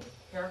listening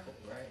carefully,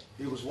 right?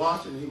 He was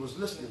watching, he was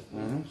listening,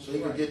 so he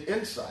could get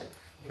insight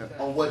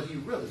on what he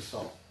really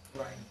saw,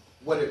 Right.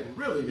 what it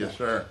really Yes, was.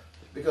 sir.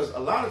 Because a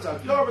lot of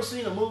times, you ever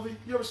seen a movie?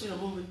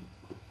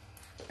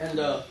 And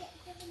the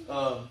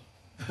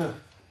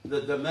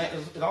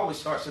man, it always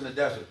starts in the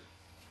desert.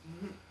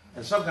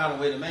 And some kind of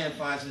way the man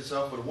finds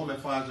himself or the woman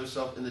finds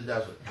herself in the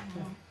desert.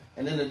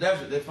 And in the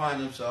desert they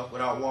find themselves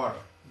without water.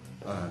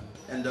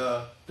 And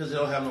because they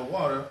don't have no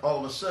water, all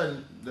of a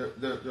sudden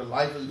their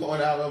life is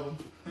going out of them.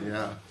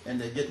 Yeah. And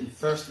they're getting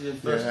thirsty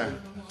and thirsty. Yeah.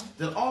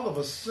 Then all of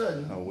a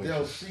sudden Oasis.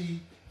 they'll see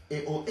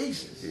an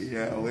oasis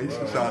Yeah,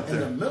 Oasis out in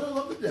the there. middle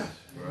of the desert.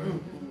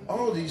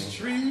 All these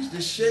trees,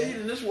 this shade,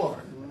 and this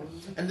water.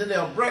 And then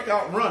they'll break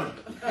out running.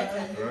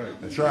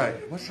 That's right.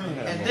 What's that?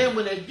 And then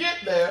when they get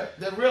there,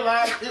 they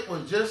realize it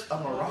was just a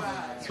mirage.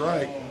 That's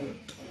right.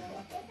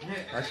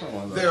 I saw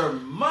one of those. Their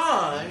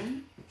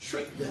mind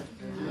tricked them.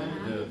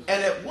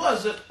 And it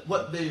wasn't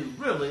what they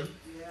really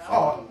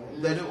thought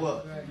that it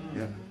was.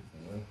 Yeah.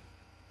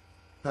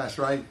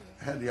 Pastor, I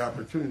had the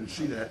opportunity to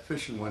see that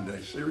fishing one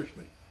day,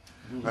 seriously.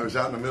 I was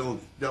out in the middle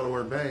of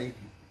Delaware Bay,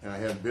 and I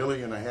had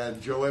Billy and I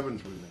had Joe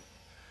Evans with me.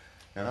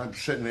 And I'm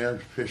sitting there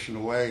fishing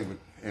away, and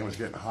it was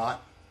getting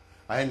hot.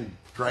 I hadn't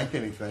drank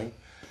anything.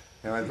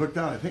 And I looked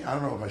down, I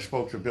don't know if I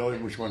spoke to Billy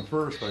which one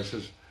first, but I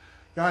says,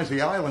 guys,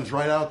 the island's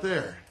right out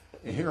there.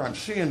 And here I'm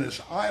seeing this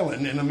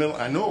island in the middle.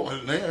 I know it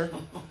wasn't there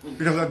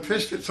because I've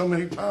fished it so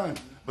many times.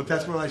 But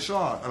that's what I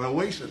saw, an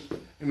oasis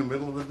in the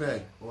middle of the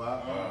bay.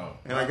 Wow.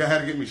 And I had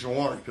to get me some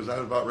water because I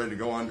was about ready to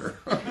go under.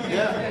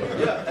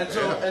 Yeah. And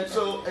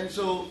so,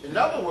 in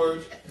other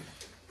words,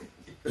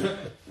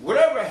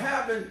 whatever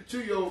happened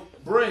to your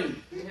brain,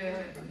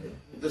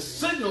 the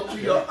signal to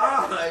your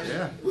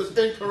eyes was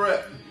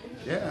incorrect.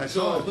 Yeah, I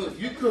saw So it.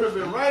 you could have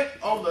been right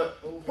on the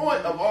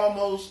point of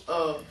almost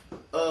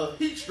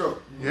heat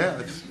stroke.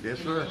 Yeah, yes,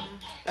 sir.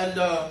 And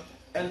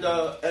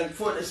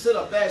for it to send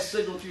a bad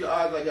signal to your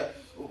eyes like that.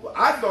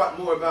 I thought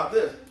more about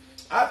this.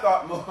 I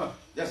thought more,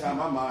 that's how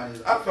my mind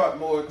is. I thought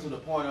more to the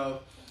point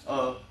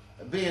of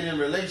being in a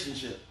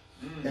relationship.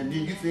 And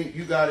then you think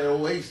you got an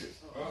oasis.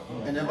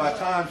 And then by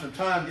some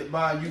time get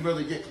by and you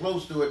really get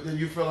close to it, then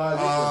you realize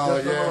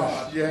it's just a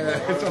mirage.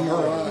 Yeah, it's a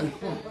mirage.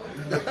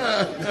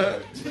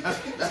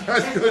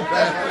 That's good,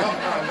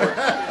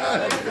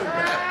 man.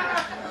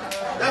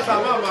 That's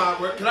how my mind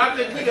works. And I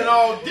think we can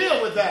all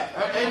deal with that.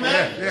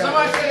 Amen? Yeah.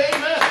 Somebody say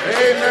amen.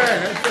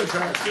 Amen. That's good,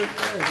 Pastor. Yeah.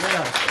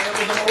 It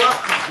was an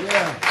eruption.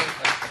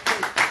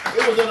 Yeah.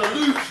 It was an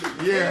illusion.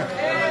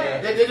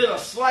 Yeah. They did a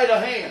sleight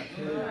of hand.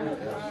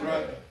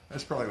 Right.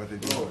 That's probably what they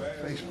do on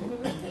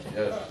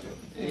Facebook.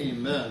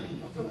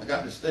 Amen. I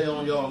got to stay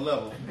on y'all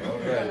level.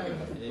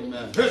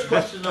 Amen. Here's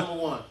question number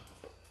 1.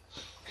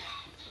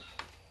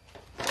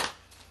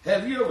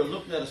 Have you ever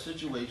looked at a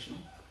situation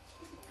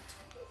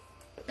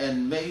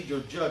and made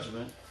your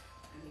judgment,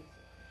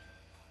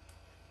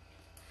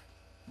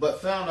 but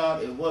found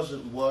out it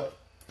wasn't what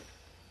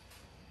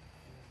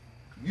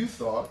you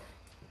thought,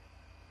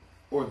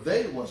 or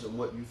they wasn't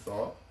what you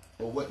thought,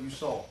 or what you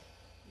saw?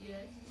 Yes.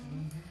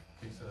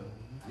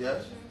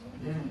 Yes?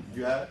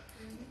 You have it?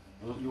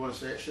 You want to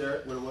say it, share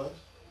it, what it was?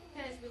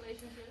 Past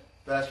relationship.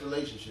 Past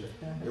relationship.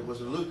 It was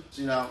an illusion.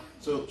 See now,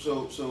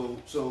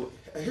 so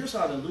here's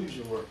how an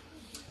illusion works.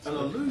 An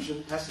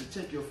illusion has to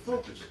take your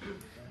focus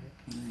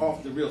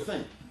off the real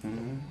thing.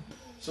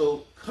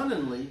 So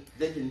cunningly,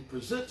 they can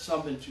present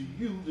something to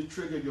you to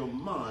trigger your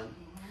mind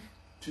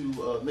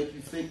to make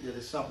you think that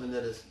it's something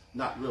that is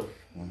not real.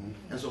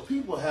 And so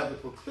people have the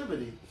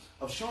proclivity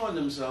of showing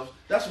themselves.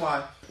 That's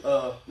why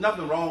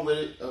nothing wrong with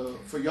it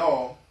for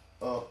y'all.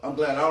 I'm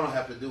glad I don't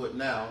have to do it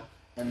now.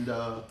 And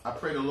I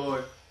pray the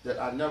Lord that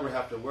I never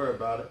have to worry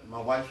about it.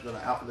 My wife's going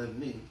to outlive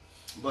me.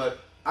 But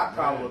I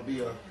probably would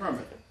be a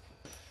hermit.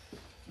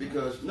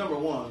 Because, number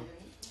one,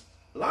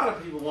 a lot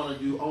of people want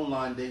to do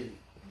online dating.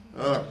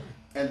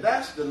 And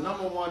that's the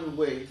number one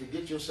way to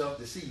get yourself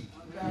deceived.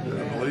 I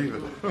believe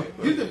it.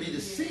 You can be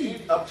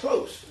deceived up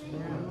close,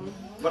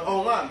 but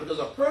online, because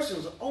a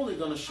person's only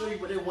going to show you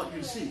what they want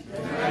you to see.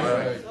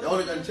 Right. They're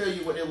only going to tell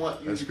you what they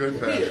want you That's to good,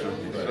 hear.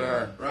 Pastor.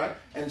 Sure. Right?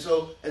 And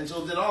so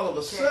then all of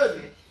a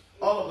sudden,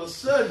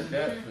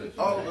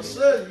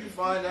 you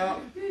find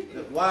out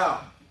that,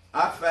 wow,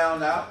 I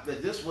found out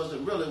that this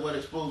wasn't really what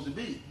it's supposed to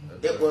be.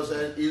 It was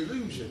an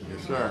illusion.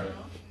 Yes, sir.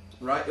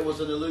 Right? It was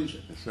an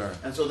illusion. Yes, sir.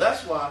 And so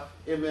that's why,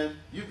 amen,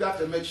 you've got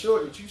to make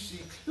sure that you see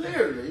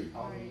clearly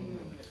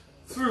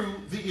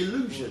through the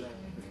illusion.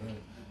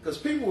 Because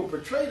people will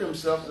portray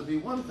themselves to be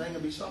one thing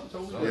and be something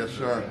totally different. Yes,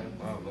 sir.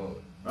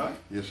 Right?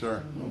 Yes,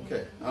 sir.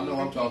 Okay. I know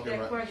I'm talking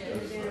right.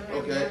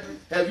 Okay.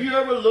 Have you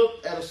ever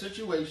looked at a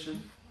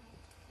situation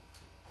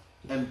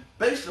and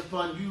based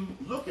upon you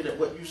looking at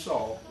what you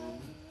saw,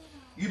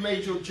 you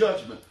made your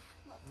judgment,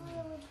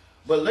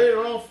 but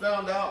later on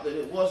found out that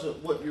it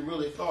wasn't what you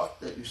really thought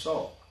that you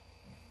saw?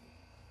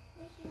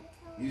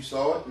 You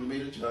saw it, you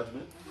made a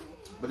judgment,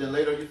 but then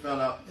later you found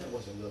out it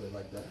wasn't really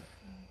like that.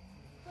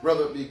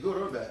 Whether it be good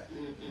or bad.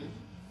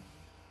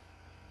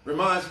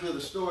 Reminds me of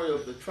the story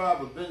of the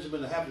tribe of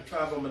Benjamin and half the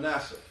tribe of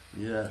Manasseh.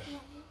 Yes.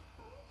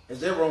 As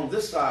they were on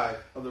this side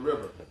of the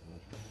river.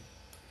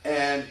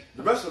 And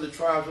the rest of the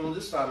tribes were on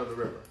this side of the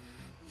river.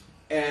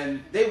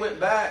 And they went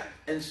back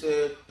and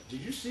said,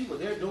 did you see what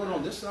they're doing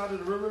on this side of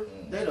the river?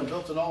 They done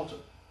built an altar.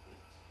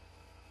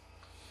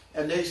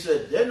 And they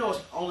said, there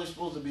was only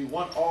supposed to be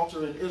one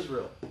altar in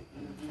Israel.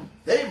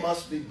 They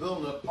must be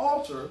building an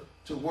altar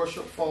to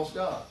worship false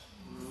gods.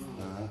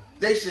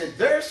 They said,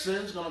 their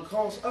sin's going to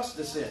cause us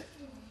to sin.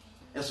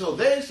 And so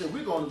they said,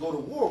 we're going to go to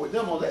war with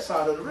them on that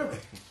side of the river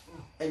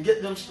and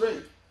get them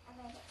straight.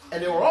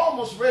 And they were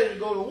almost ready to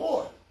go to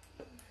war.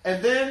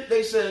 And then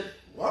they said,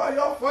 why are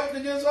y'all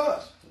fighting against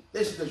us?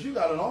 They said, because you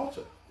got an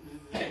altar.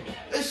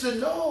 They said,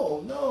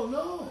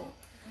 no.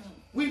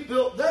 We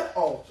built that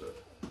altar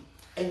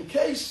in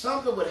case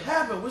something would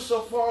happen. We're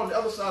so far on the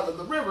other side of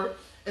the river,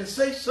 and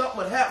say something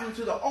would happen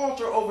to the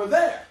altar over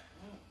there.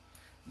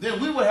 Then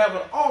we would have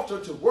an altar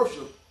to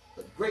worship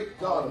the great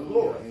God of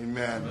glory.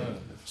 Amen.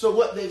 So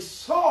what they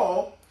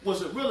saw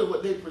wasn't really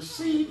what they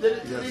perceived that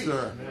it to be. Yes,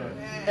 sir.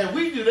 And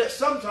we do that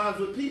sometimes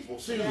with people.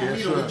 See, Yes,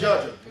 we don't sir.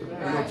 judge them. We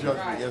don't judge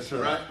them. Yes,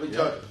 sir. Right? We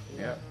judge them.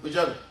 Yeah. We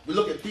judge them. We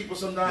look at people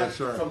sometimes Yes,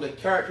 sir. from the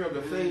character of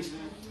their face.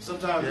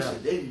 Sometimes we say,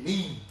 they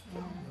mean.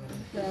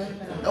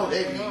 No,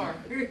 they mean.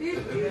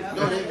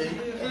 No, they mean.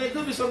 And it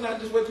could be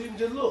sometimes just where people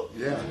just look.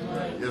 Yeah.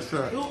 Yes,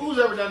 sir. Who's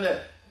ever done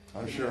that?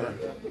 I'm sure.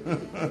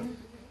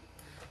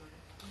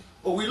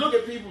 Or we look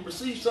at people and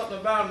perceive something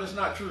about them that's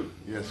not true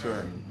Yes,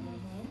 sir.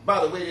 by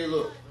the way they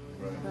look.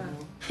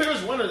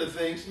 Here's one of the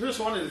things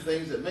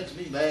that makes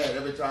me mad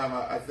every time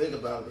I think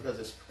about it, because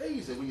it's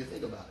crazy when you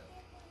think about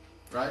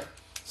it. Right?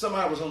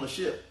 Somebody was on a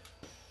ship,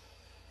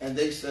 and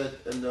they said,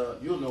 and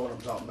you'll know what I'm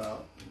talking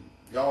about.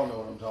 Y'all know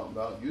what I'm talking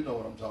about. You know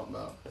what I'm talking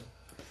about.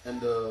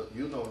 And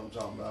you know what I'm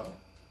talking about.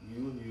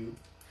 You,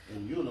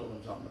 and you know what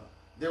I'm talking about.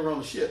 They were on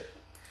the ship.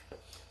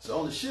 So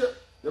on the ship,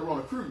 they were on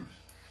a cruise.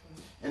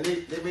 And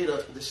they made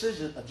a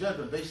decision, a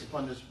judgment based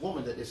upon this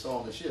woman that they saw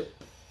on the ship.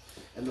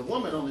 And the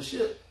woman on the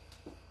ship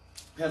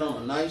had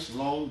on a nice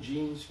long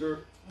jean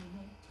skirt.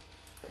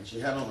 And she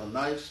had on a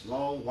nice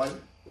long white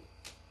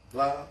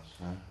blouse.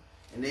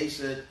 And they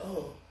said,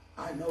 oh,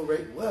 I know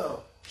right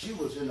well she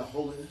was in the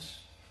holiness.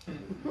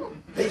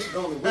 Based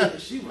on the way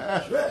that she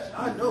was dressed,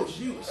 I know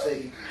she was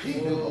saved. She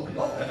knew the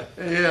Lord.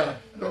 Yeah.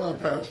 Come on,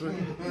 Pastor.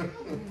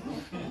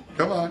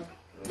 Come on.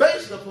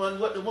 Based upon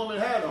what the woman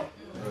had on.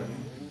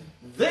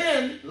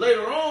 Then,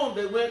 later on,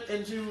 they went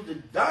into the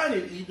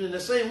dining evening. The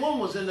same woman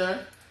was in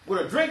there with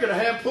a drink in her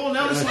hand, pulling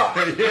down the slot.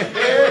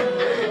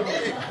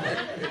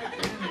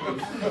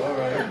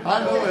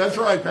 I know. That's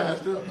right,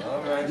 Pastor.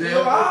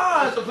 Your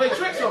eyes to play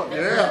tricks on you.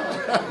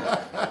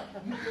 Yeah.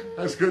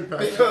 That's good,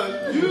 Pastor.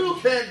 Because you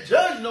can't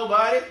judge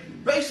nobody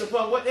based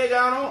upon what they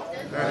got on.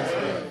 That's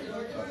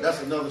good.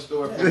 That's another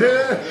story.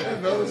 Yeah,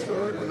 another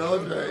story for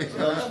another day.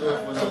 Another story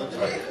for another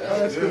day.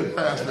 That's good,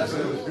 Pastor. That's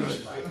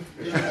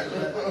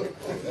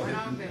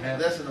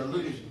That's an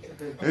illusion.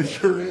 It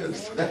sure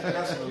is.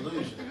 That's an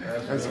illusion.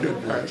 That's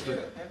good,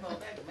 Pastor.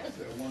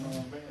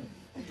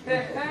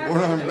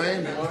 One-armed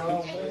bandit.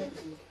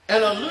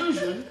 An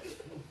illusion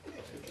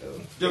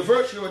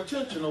diverts your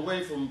attention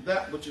away from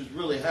that which is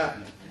really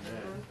happening.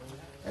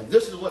 And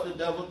this is what the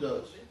devil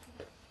does.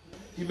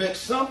 He makes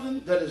something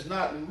that is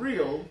not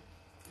real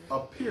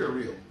appear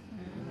real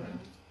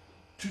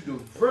to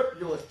divert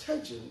your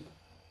attention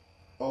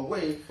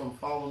away from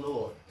following the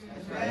Lord.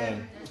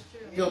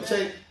 He'll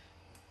take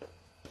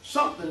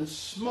something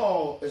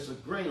small as a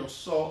grain of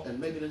salt and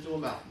make it into a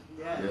mountain.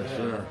 Yes,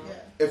 sir.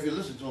 If you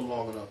listen to him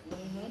long enough.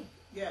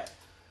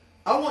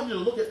 I want you to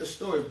look at the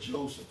story of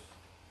Joseph.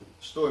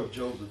 Story of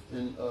Joseph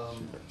in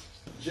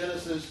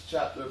Genesis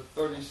chapter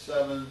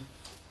 37.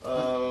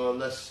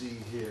 Let's see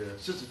here.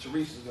 Sister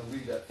Teresa is going to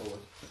read that for us.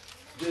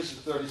 Genesis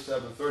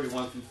 37,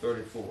 31 through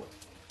 34.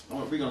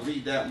 We're going to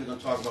read that and we're going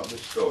to talk about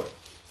this story.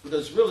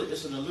 Because really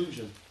it's an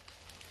illusion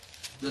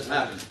that's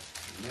happening.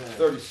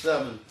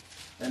 37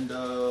 and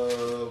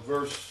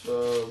verse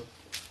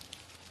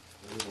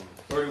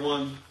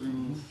 31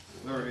 through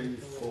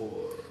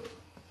 34.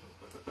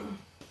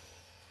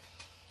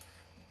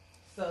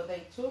 So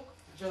they took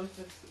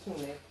Joseph's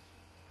tunic,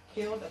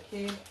 killed a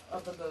kid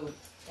of the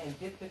goats, and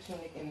dipped the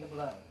tunic in the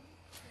blood.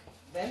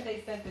 Then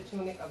they sent the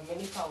tunic of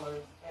many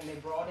colors, and they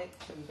brought it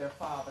to their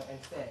father and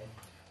said,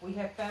 "We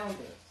have found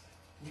this.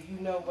 Do you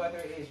know whether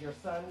it is your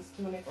son's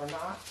tunic or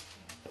not?"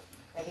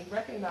 And he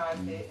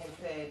recognized it and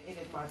said, "It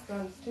is my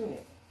son's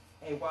tunic.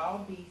 A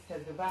wild beast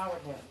has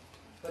devoured him.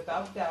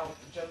 Without doubt,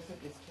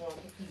 Joseph is torn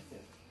to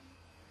pieces."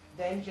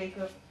 Then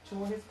Jacob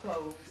tore his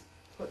clothes,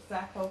 put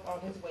sackcloth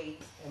on his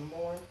waist, and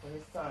mourned for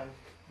his son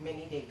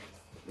many days.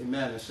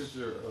 Amen. And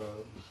Sister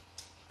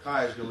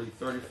Kai is going to read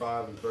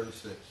 35 and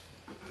 36.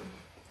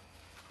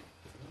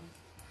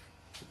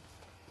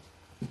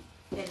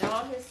 And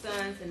all his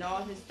sons and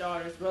all his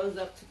daughters rose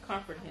up to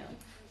comfort him,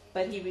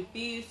 but he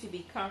refused to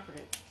be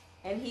comforted.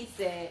 And he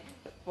said,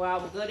 "For I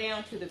will go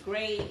down to the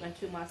grave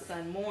unto my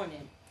son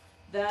mourning."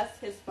 Thus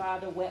his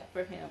father wept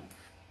for him.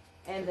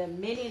 And the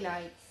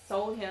Midianites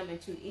sold him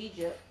into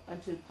Egypt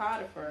unto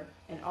Potiphar,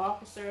 an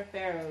officer of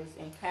Pharaoh's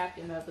and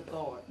captain of the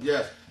guard.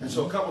 Yes. And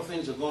so a couple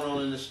things are going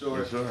on in this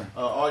story. Yes, sir.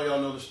 All y'all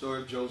know the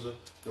story of Joseph.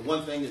 The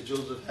one thing that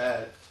Joseph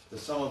had, that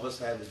some of us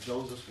had, that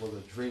Joseph was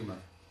a dreamer.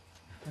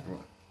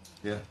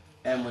 Yeah.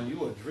 And when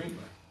you're a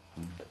dreamer,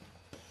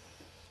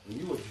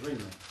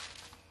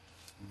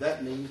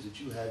 that means that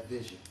you have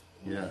vision.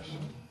 Yes.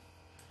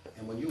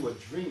 And when you're a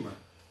dreamer,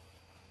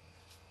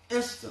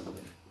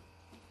 instantly,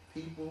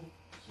 people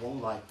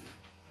won't like you.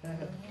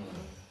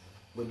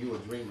 When you're a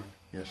dreamer.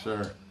 Yes,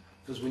 sir.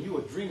 Because when you're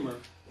a dreamer,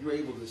 you're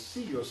able to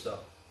see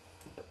yourself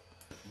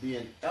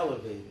being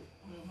elevated.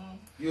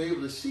 You're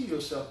able to see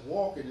yourself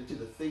walking into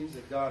the things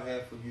that God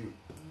had for you.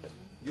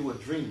 You're a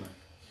dreamer.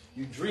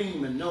 You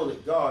dream and know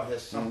that God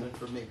has something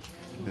for me.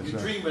 Yes, You sir.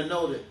 dream and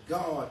know that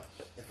God,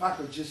 if I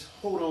could just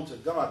hold on to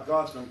God,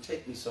 God's going to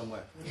take me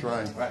somewhere. That's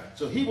right. Right.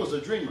 So he was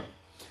a dreamer.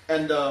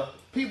 And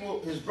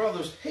people, his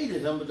brothers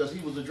hated him because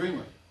he was a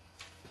dreamer.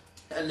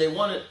 And they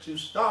wanted to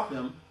stop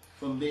him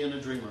from being a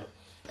dreamer.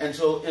 And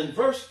so in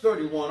verse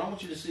 31, I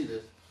want you to see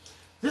this.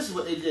 This is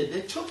what they did.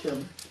 They took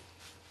him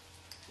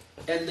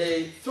and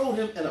they threw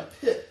him in a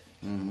pit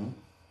and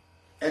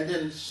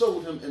then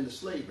sold him into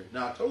slavery.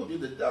 Now I told you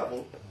the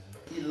devil,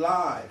 he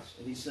lies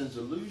and he sends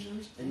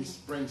illusions and he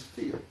brings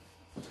fear.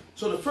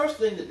 So the first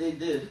thing that they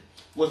did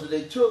was that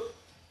they took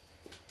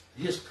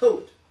his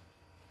coat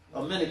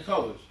of many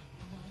colors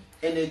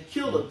and they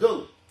killed a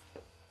goat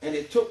and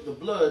they took the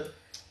blood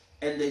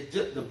and they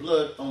dipped the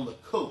blood on the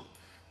coat.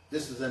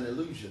 This is an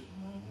illusion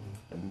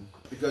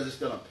because it's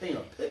going to paint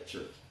a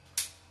picture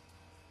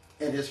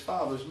in his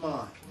father's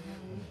mind.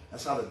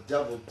 That's how the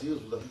devil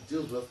deals with us. He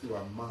deals with us through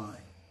our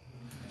mind.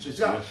 So he's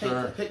got to paint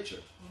a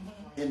picture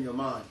in your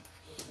mind.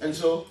 And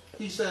so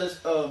he says,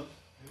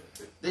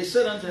 they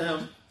said unto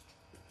him,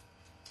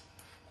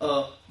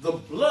 the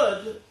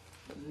blood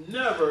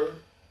never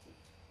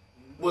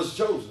was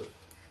Joseph,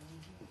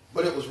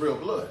 but it was real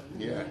blood.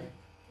 Yeah.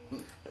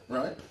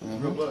 Right?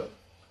 Real blood.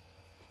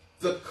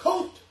 The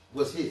coat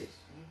was his.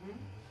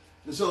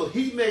 And so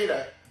he made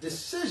a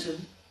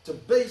decision to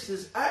base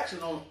his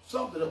action on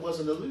something that was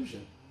an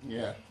illusion.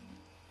 Yeah.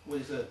 What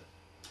he said.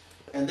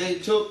 And they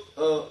took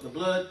the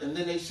blood and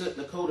then they set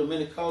the coat of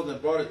many colors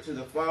and brought it to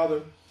the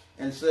father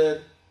and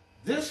said,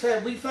 "This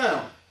have we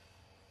found."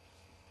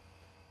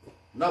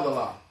 Another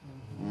lie.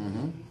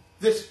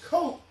 This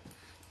coat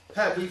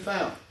have we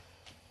found.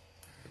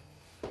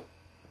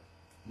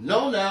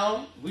 No,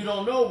 now, we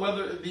don't know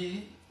whether it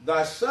be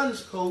thy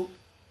son's coat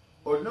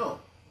or no.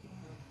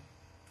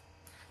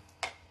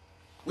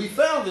 We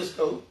found this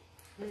coat,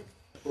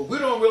 but we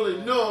don't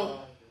really know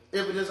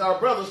if it is our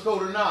brother's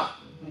coat or not.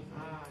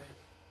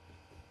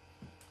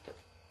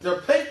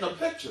 They're painting a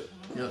picture.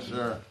 Yes,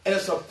 sir. And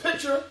it's a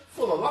picture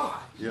full of lies.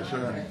 Yes,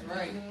 sir.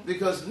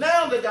 Because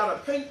now they got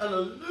to paint an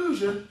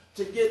illusion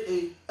to get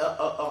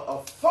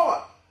a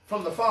thought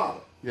from the Father.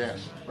 Yes.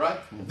 Right?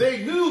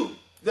 They knew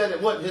that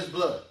it wasn't his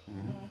blood.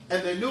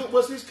 And they knew it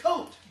was his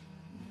coat.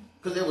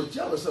 Because they was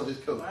jealous of his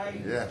coat.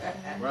 Yeah.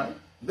 Right?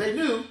 They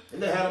knew,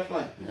 and they had a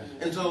plan.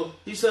 And so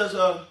he says,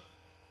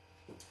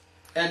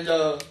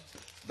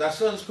 thy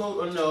son's coat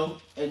or no,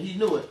 and he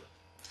knew it.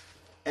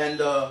 And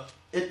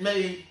it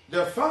made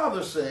their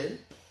father say,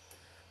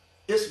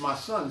 it's my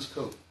son's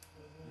coat.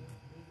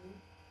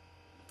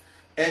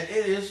 And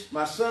it is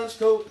my son's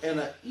coat, and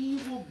an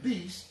evil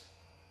beast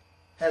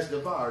has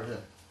devoured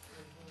him.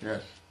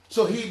 Yes.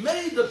 So he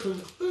made the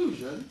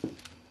conclusion,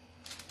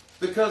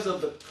 because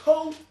of the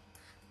coat,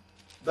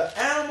 the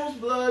animal's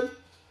blood,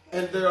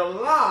 and their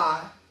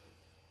lie,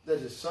 that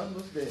his son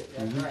was dead.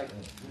 That's right.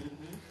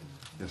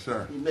 Yes,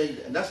 sir. He made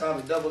it. And that's how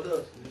the devil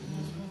does.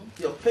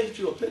 He'll paint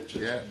you a picture.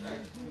 Yeah.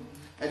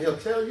 And he'll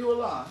tell you a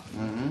lie.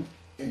 Mm-hmm.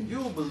 And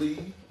you'll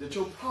believe that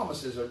your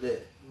promises are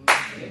dead.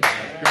 Good,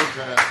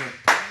 Pastor.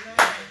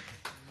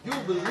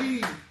 You'll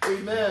believe,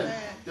 amen,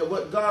 that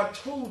what God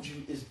told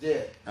you is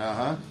dead.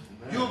 Uh-huh.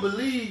 You'll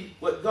believe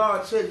what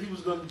God said he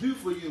was going to do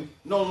for you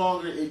no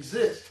longer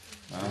exists.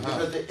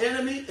 Because the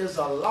enemy is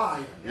a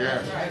liar.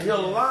 Yes. And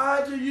he'll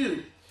lie to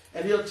you.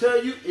 And he'll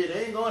tell you it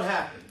ain't going to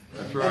happen.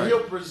 That's right. And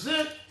he'll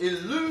present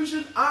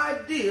illusion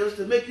ideas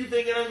to make you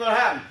think it ain't going to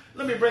happen.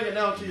 Let me bring it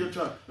down to your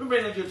turn. Let me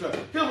bring it to your turn.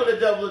 Here's what the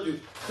devil will do.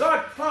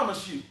 God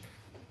promised you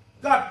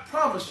that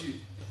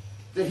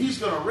he's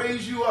going to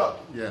raise you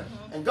up. Yes.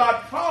 And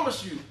God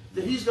promised you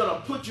that he's going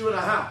to put you in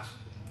a house.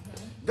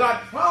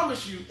 God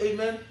promised you,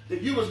 amen,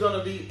 that you was going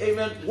to be,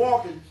 amen,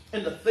 walking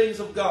in the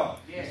things of God.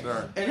 Yes,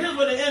 sir. And here's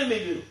what the enemy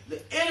do.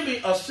 The enemy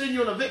will send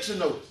you an eviction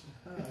notice.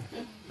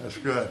 That's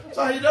good. That's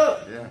how he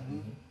does. Yeah.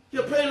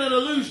 He'll paint an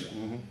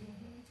illusion.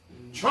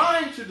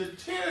 Trying to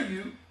deter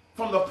you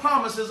from the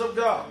promises of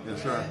God.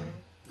 Yes, sir.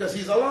 Because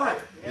he's a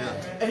liar. Yeah.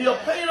 And he'll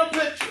paint a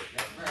picture.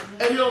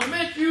 And he'll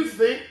make you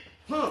think,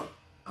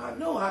 I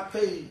know I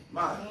paid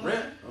my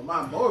rent or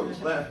my mortgage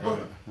last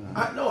month.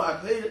 I know I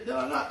paid it. Did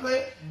I not pay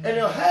it? And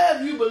he'll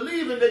have you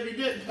believing that you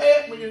didn't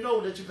pay it when you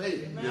know that you paid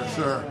it. Yes,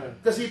 sir.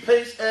 Because he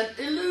paints an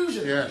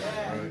illusion. Yes.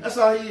 That's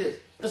how he is.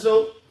 And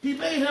so he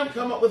made him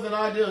come up with an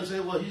idea and say,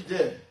 well, he's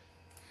dead.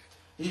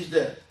 He's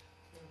dead.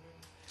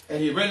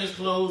 And he rent his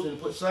clothes and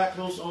put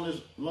sackcloth on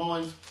his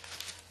loins,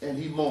 and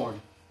he mourned.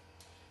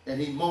 And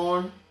he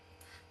mourned,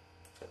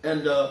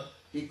 and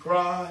he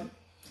cried,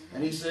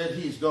 and he said,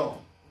 he's gone.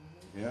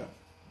 Yeah.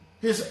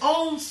 His His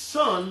own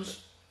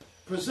sons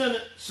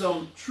presented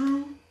some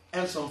true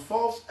and some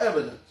false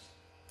evidence.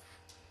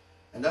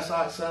 And that's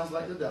how it sounds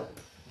like the devil.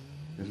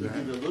 He'll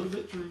give you a little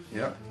bit of truth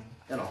Yep.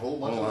 and a whole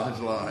bunch All of his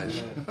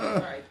lies.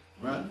 lies.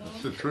 Right?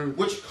 That's the truth.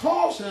 Which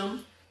caused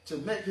him to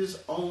make his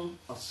own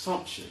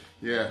assumption.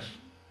 Yes.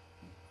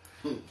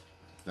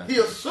 He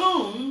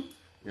assumed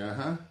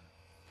Uh-huh.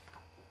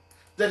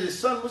 that his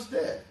son was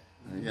dead.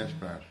 Yes,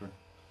 Pastor.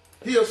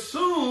 He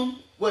assumed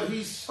what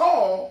he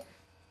saw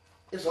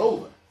is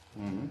over.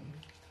 Mm-hmm.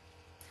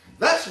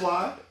 That's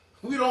why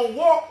we don't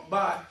walk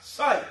by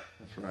sight.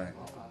 That's right.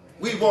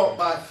 We walk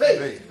by faith.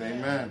 Faith.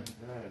 Amen.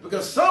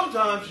 Because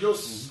sometimes your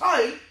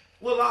sight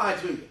will lie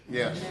to you.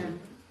 Yes.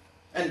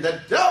 And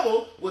the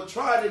devil will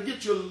try to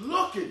get you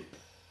looking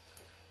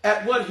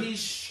at what he's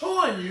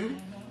showing you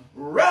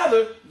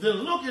rather than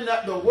looking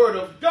at the word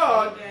of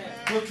God,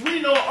 which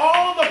we know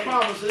all the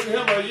promises in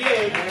him are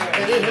yea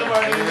and in him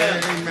are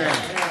amen.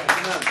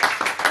 Amen.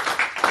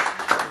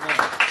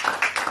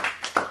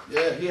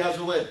 Yeah, he has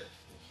a way.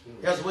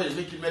 He has a way to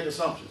make you make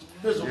assumptions.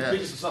 Here's the Yes.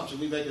 biggest assumption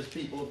we make as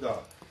people of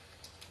God.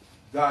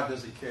 God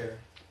doesn't care.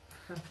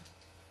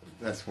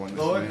 That's one.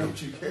 Lord,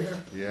 don't you care?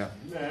 Yeah.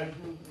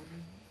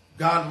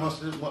 God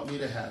must want me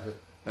to have it.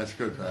 That's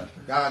good, Pastor.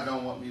 God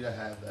don't want me to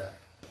have that.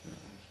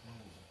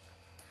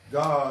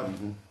 God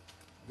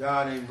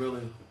ain't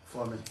really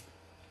for me.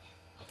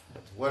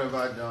 What have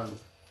I done?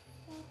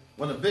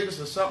 One of the biggest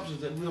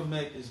assumptions that we'll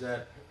make is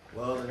that,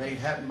 well, it ain't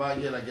happened by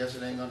yet, I guess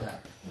it ain't gonna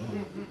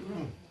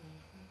happen.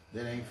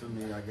 That ain't for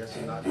me, I guess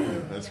it's not for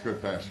me. That's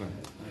good, Pastor.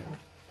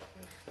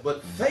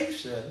 But faith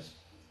says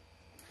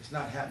it's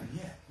not happened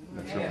yet.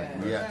 That's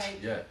right. Yet.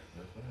 Yeah.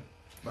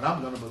 But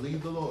I'm gonna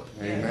believe the Lord.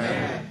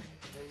 Amen.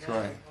 That's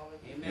right.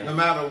 No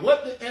matter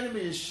what the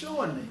enemy is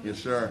showing me, Yes,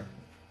 sir.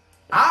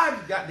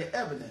 I've got the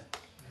evidence.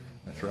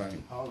 That's right.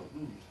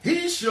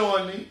 He's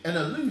showing me an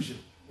illusion.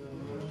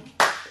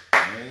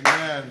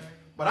 Amen.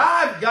 But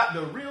I've got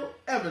the real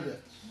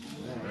evidence.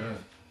 Amen.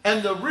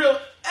 And the real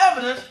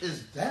evidence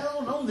is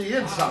down on the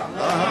inside.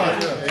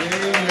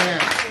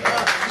 Amen.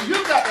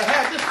 You've got to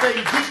have this thing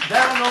deep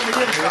down on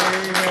the inside.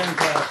 Amen,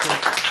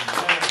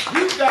 Pastor.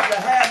 You've got to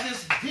have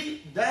this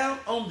deep down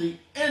on the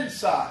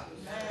inside.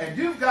 And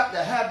you've got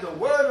to have the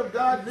word of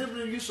God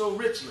living in you so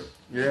richly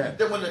Yeah.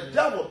 that when the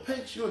devil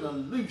paints you an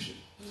illusion,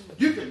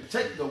 you can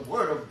take the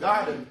word of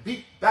God and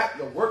beat back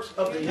the works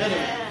of the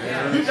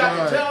enemy. You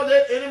got to tell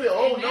that enemy,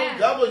 no,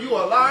 devil, you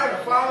a liar,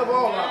 the father of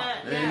all lies.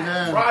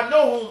 Amen. For I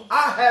know whom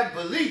I have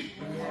believed,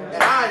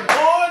 And I am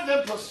more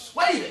than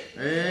persuaded.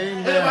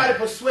 Amen. Anybody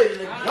persuaded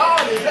that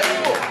God is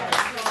able.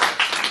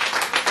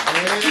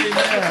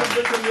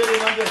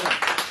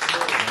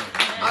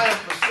 I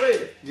am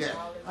persuaded. Yeah.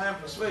 I am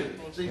persuaded.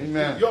 See,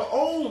 Amen. your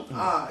own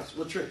eyes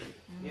will trick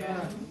you.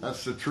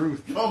 That's the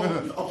truth. Your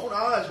own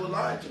eyes will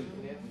lie to you.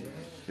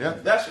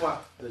 Yep. That's why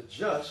the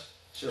just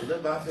shall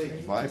live by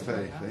faith. By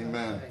faith.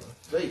 Amen.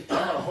 Faith. I'm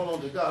going to hold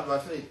on to God by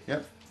faith.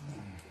 Yep.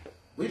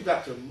 We've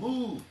got to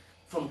move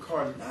from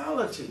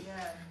carnality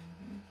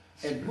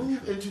and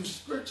move into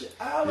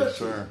spirituality. Yes,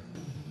 sir.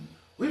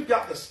 We've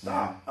got to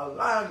stop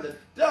allowing the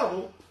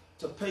devil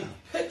to paint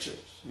pictures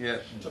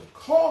Yes. to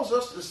cause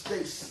us to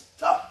stay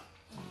stuck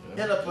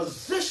in a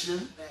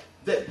position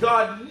that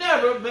God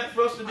never meant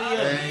for us to be in.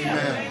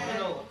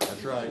 Amen.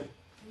 That's right.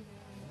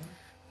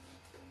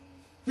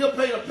 He'll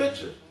paint a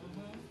picture,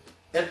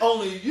 and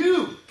only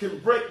you can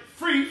break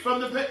free from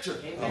the picture.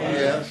 Oh,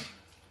 yes.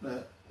 Now,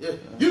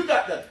 you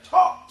got to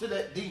talk to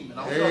that demon.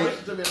 I want you to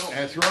listen to me.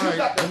 That's right. You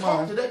got to Come talk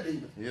on. to that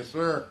demon. Yes,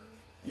 sir.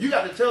 You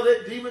got to tell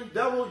that demon,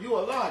 devil, you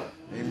a liar.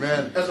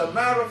 Amen. As a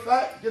matter of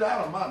fact, get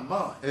out of my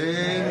mind.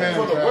 Amen.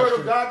 For the word Pastor.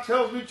 of God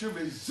tells me to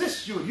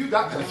resist you. You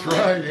got to. That's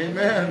right.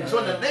 Amen. So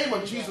in the name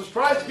of Jesus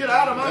Christ, get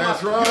out of my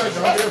That's mind. right. You're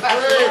Don't be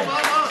trespassing afraid. on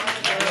my mind.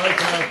 That's right,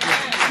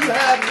 Pastor. You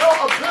have no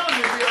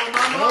ability to be on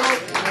my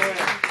mind.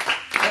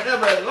 And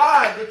every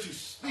lie that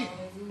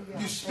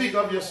you speak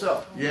of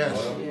yourself. Yes.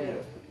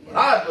 But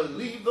I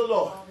believe the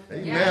Lord.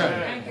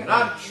 Amen. And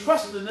I'm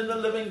trusting in the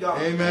living God.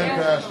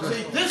 Amen, Pastor.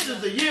 See, this is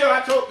the year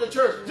I told the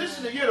church. This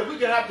is the year that we're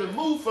going to have to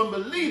move from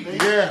believing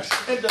Yes.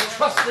 into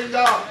trusting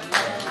God.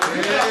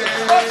 We have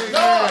to trust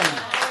God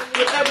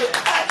with every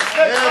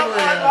aspect of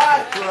our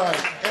life. That's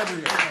right.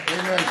 Every.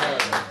 Amen,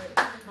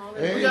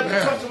 Pastor. We have to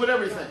trust Amen. Him with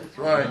everything. That's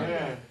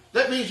right.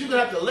 That means you're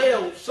going to have to lay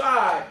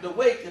aside the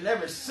weight and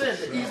every sin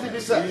that easily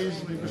besets us.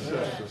 Easily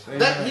besets us.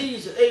 That Amen.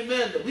 means,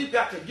 amen, that we've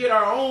got to get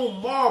our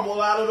own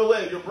marble out of the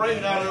way, your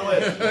brain out of the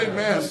way.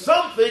 Amen.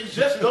 Some things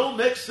just don't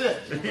make sense.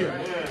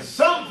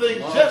 Some things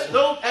just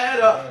don't add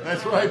up.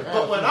 That's right,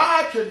 But when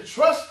Pastor. I can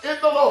trust in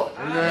the Lord,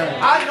 Amen.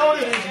 I know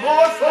that He's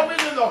more for me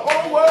than the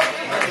whole world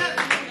is against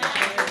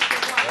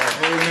me.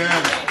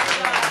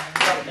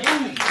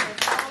 Amen.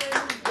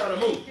 Gotta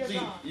move.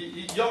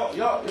 See,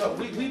 y'all,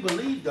 we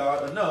believe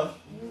God enough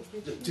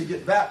to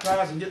get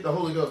baptized and get the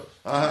Holy Ghost.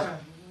 Uh-huh.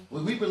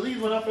 We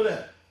believe enough for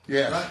that.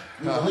 Yes. Right?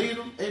 We believe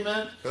Him.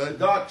 Amen. Good.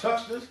 God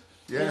touched us.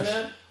 Yes.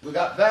 Amen. We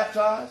got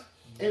baptized.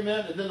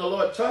 Amen. And then the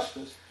Lord touched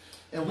us.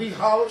 And we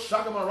hollered,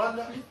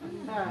 Shakamaranda,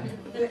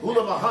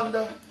 Hula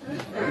Mahanda.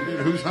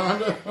 Who's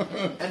Honda?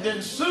 And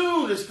then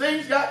soon as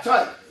things got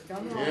tight,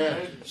 Yeah.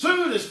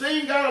 soon as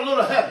things got a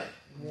little heavy,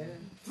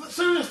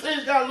 soon as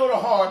things got a little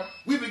hard,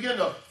 we begin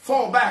to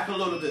fall back a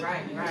little bit.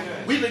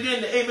 We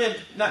begin to, amen,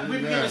 we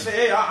begin to say,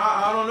 hey,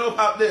 I don't know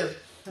about this.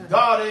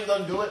 God ain't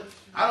going to do it.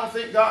 I don't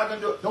think God can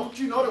do it. Don't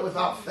you know that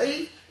without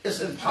faith, it's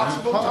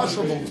impossible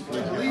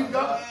to believe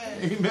God?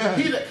 Amen.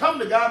 He that come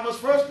to God must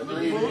first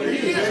believe that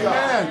He is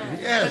God. Amen.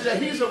 Yes.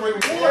 And that He's a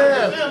reward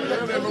Yes. to them that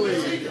They diligently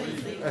believe.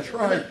 seek Him. That's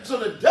right. So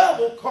the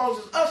devil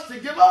causes us to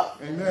give up.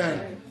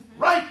 Amen.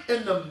 Right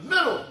in the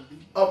middle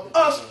of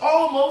us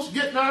almost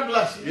getting our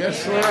blessing.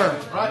 Yes, sir.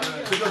 Right?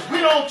 Because we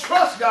don't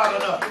trust God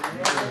enough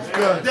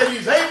Good. that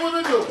He's able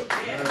to do it.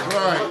 That's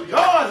right. But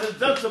God has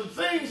done some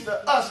things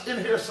to us in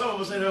here, some of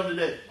us in here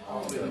today,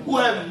 who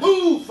have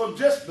moved from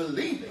just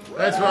believing.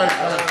 That's right,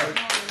 Pastor.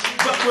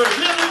 But we're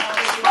living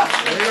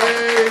trusting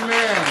God.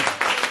 Amen.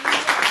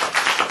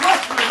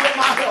 Trusting Him with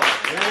my health.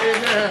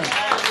 Amen.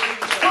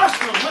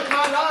 Trusting Him with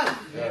my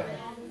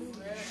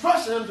life.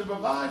 Trusting Him to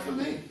provide for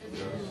me.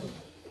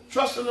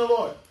 Trusting the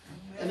Lord.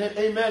 And then,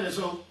 amen. And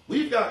so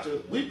we've got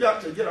to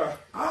get our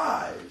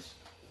eyes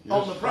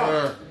on the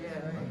promise. Sir.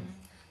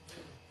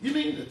 You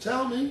mean to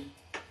tell me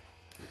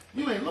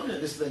you ain't looking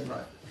at this thing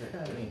right?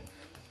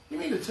 You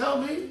mean to tell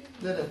me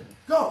that if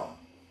God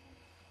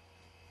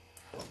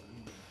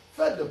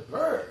fed the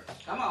birds,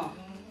 Come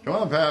Come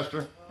on,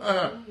 Pastor.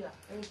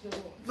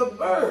 the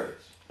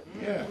birds,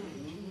 Yeah.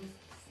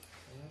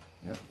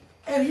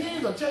 and He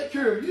ain't gonna take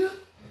care of you?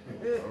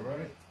 All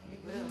right.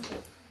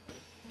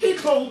 He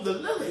clothed the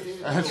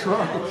lilies, That's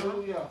right.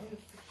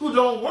 who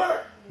don't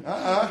work,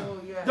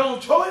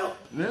 don't toil,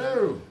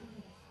 No.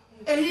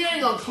 and He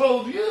ain't gonna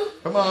clothe you.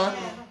 Come on.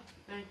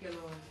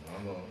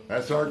 I'm on.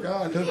 That's our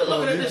God. You're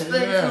looking at this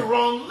thing through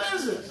wrong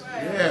lenses.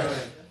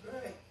 Yes.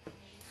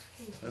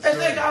 That's As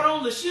they right. got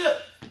on the ship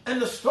and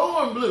the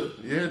storm blew,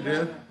 Yeah, it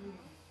did.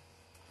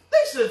 they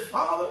said,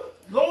 Father,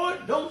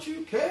 Lord, don't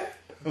you care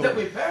that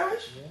we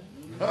perish?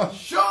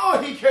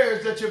 Sure, He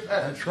cares that you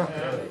perish. That's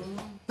right.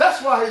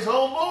 That's why He's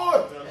on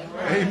board.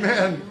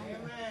 Amen.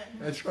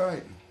 That's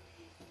right.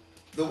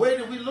 The way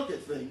that we look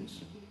at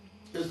things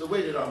is the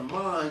way that our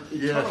mind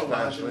Yes, eternalizes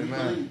Pastor. and we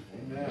Amen.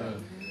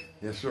 believe.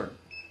 Yes, sir.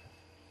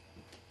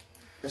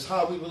 It's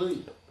how we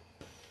believe.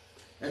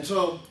 And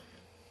so,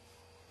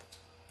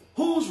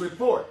 whose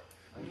report?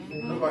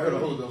 Nobody heard the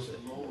Holy Ghost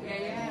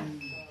say.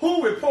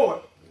 Who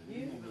report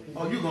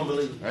Oh, you're going to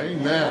believe it.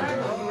 Amen.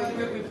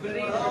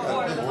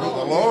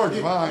 The Lord's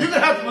mine. You're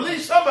going to have to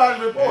believe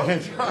somebody's report.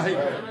 That's right.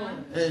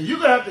 And you're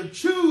going to have to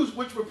choose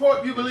which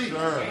report you believe.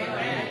 Sure.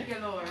 Thank you,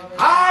 Lord.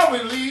 I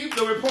believe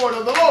the report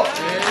of the Lord.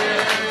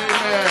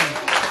 Amen.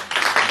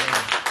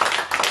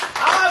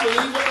 I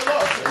believe what the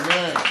Lord said.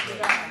 Amen.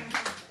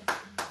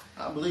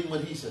 I believe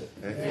what he said.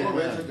 Amen.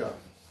 Glory to God.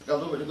 Got a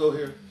little bit to go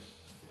here.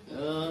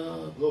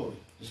 Glory.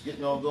 Just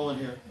getting all going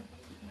here.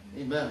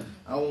 Amen.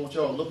 I don't want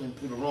y'all looking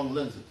through the wrong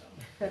lenses.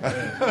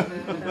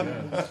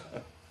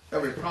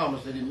 Every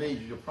promise that he made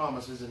you, your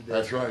promise isn't there.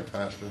 That's right,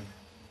 Pastor.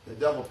 The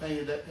devil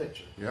painted that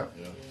picture. Yep.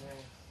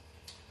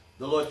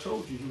 The Lord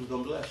told you he was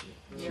going to bless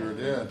you. Sure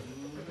did.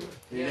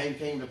 It ain't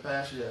came to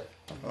pass yet.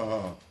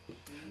 Uh-huh.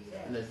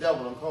 And the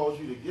devil done caused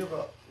you to give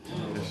up.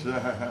 Yes,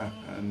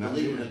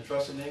 Believing and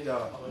trusting in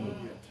God.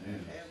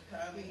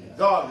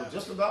 God was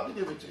just about to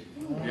give it to you.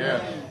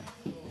 Yeah.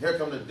 Here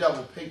come the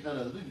devil painting an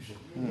illusion.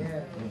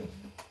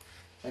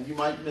 And you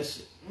might miss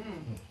it.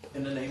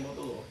 In the name of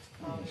the Lord.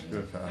 That's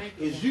good, Pastor.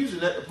 He's using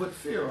that to put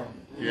fear on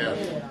you.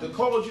 Yes. To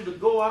cause you to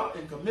go out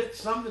and commit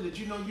something that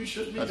you know you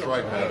shouldn't be That's doing.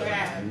 right,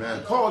 Pastor. Amen.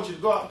 To cause you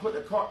to go out and put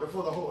the cart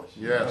before the horse.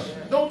 Yes.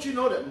 Don't you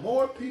know that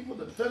more people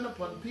depend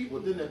upon people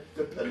than they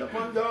depend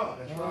upon God?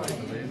 That's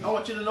right. I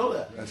want you to know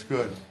that. That's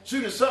good.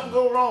 Soon as something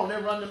go wrong, they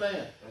run to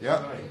man.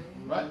 Yep.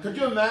 Right? Could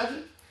you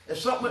imagine if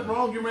something went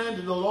wrong, you ran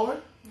to the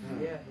Lord?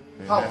 Yeah.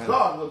 How Amen.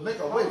 God would make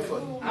a way for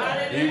you.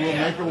 He will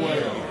make a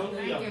way.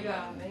 Thank you,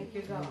 God. Thank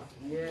you, God.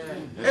 Yeah.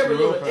 Yes, Every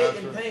he will, little ache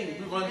and Pastor. pain,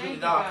 we run to the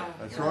doctor.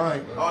 That's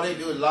right. All they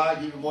do is lie,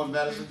 give you more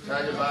medicine,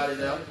 tie your body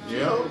down.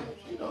 Yeah.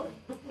 You know.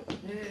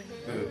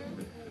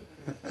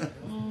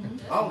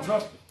 I don't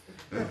trust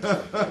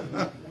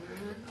them.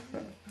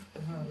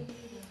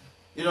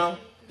 You know,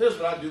 here's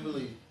what I do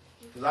believe.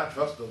 Because I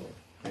trust the Lord.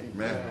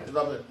 Amen.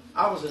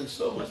 I was in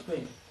so much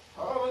pain.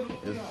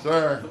 Yes,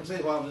 sir. Let me tell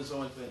you why I was in so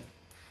much pain.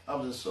 I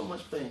was in so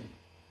much pain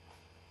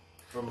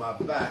from my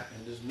back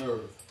and this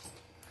nerve,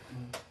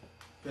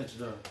 pinched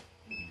nerve.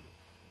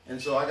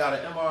 And so I got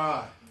an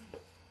MRI.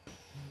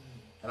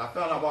 And I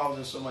found out why I was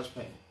in so much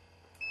pain.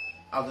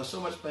 I was in so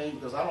much pain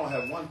because I don't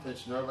have one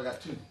pinched nerve, I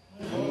got two.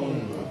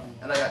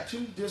 And I got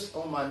two discs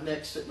on my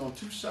neck sitting on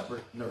two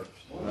separate nerves.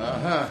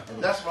 Uh-huh.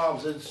 And that's why I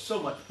was in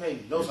so much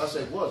pain. Notice I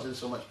said was in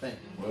so much pain.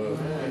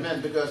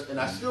 Amen. Because, and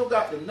I still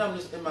got the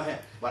numbness in my hand.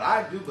 But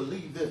I do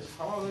believe this.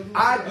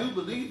 I do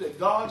believe that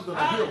God's going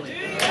to heal me. I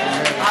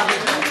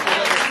believe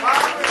that the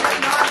power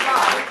in my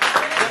body,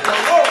 that the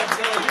Lord's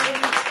going to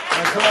heal me.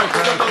 That's right,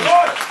 Because the Pastor.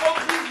 Lord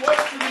spoke these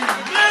words to me.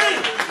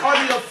 Many are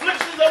the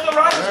afflictions of the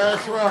righteous.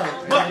 That's right.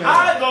 But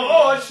I, the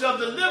Lord, shall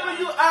deliver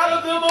you out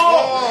of them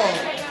all.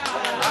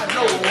 I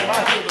know I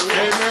heal the Lord.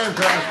 Amen,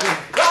 Pastor.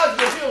 God's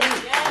going to heal me.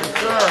 Yes,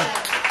 sir.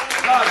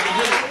 God's going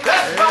to heal me.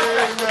 That's my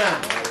faith. Amen.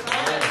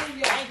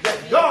 That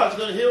God's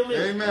going to heal me.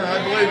 Amen. I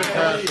believe it, He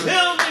Pastor.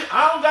 heals me. I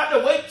don't got to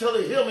wait till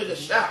he heal me to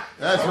shout.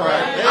 That's right.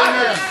 I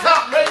Amen. can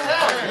stop right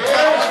now.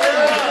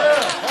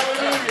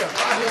 Hallelujah.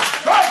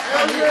 Trust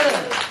me.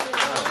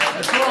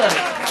 That's right.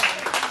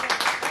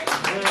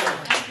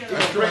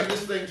 Let's bring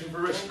this thing to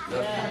fruition.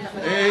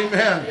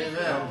 Amen.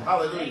 Amen.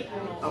 Hallelujah.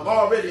 I'm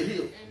already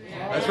healed.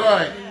 That's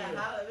right.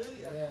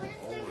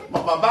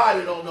 But my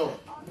body don't know it.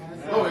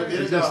 Glory be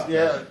to God.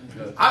 Yeah.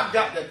 I've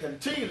got to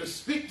continue to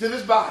speak to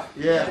this body.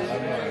 Yeah.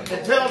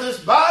 And tell this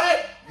body,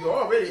 you're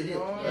already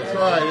healed. That's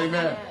right.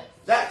 Amen.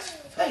 That's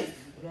faith.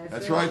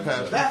 That's right,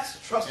 Pastor.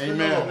 That's trusting the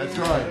Amen. Lord. That's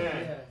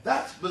right.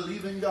 That's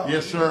believing God.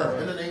 Yes, sir.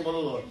 In the name of the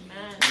Lord.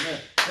 Amen.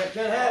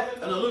 Can't have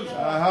an illusion.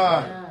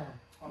 Uh-huh.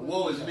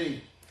 Woe is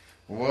me.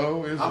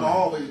 Whoa, isn't I'm it?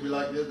 always be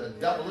like this. The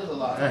devil is a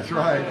liar. That's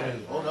right.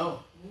 Oh no.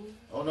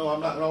 Oh no, I'm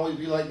not going to always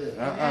be like this.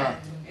 Uh-uh.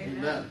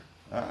 Amen.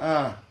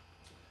 Uh-uh.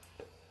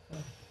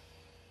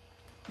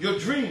 Your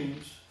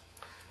dreams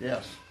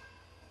Yes.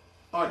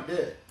 aren't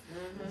dead.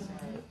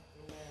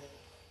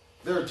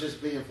 They're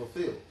just being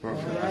fulfilled.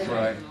 That's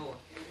right.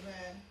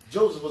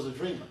 Joseph was a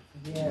dreamer.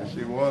 Yes,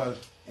 he was.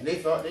 And they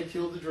thought they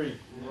killed the dream.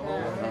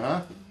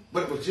 Uh-huh.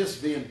 But it was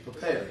just being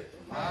prepared.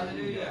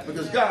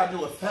 Because God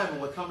knew a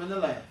famine would come in the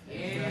land.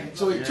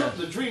 So he took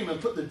the dream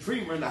and put the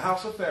dreamer in the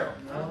house of Pharaoh.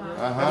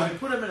 And when he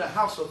put him in the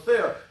house of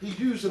Pharaoh, he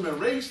used him and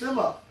raised him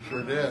up.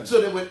 Sure did.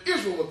 So that when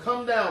Israel would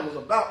come down, was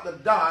about to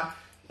die,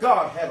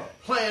 God had a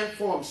plan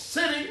for them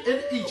sitting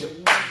in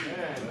Egypt.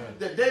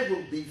 That they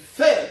would be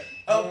fed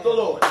of the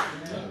Lord.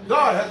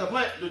 God has a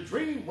plan. The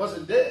dream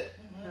wasn't dead.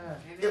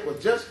 It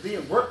was just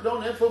being worked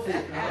on and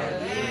fulfilled.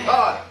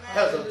 God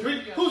has a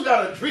dream. Who's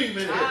got a dream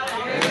in here?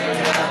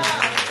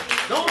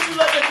 Don't you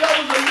let the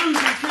devil's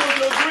illusion kill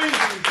your dream.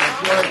 That's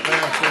right,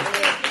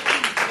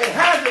 Pastor. It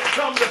hasn't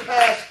come to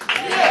pass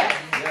yet.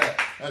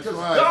 That's Because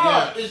right.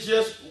 God is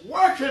just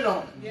working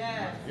on it.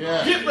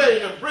 Yeah. Get ready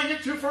to bring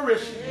it to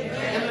fruition.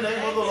 In the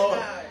name of the Lord.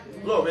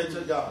 Glory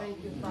to God.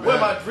 Where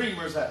my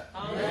dreamers at?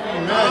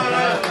 Amen,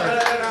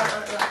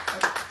 Pastor.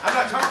 I'm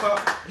not talking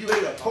about you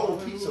ate a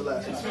cold pizza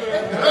last night.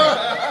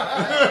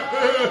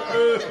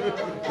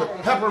 With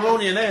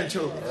pepperoni and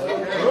anchovies.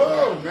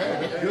 Oh,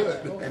 man, that's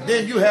good. And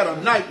then you had a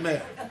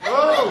nightmare.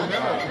 Oh,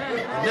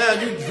 now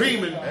you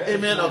dreaming,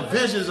 amen, of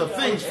visions of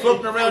things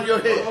floating around your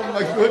head. Oh,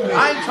 my goodness.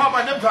 I ain't talking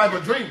about them type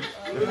of dreamers.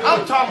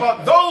 I'm talking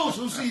about those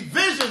who see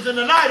visions in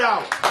the night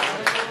hour.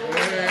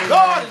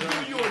 God is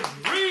giving you a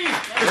dream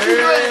that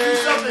you're ready to do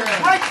something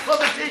great for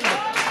the kingdom.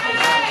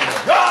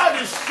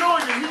 God is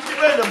showing you he's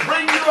ready to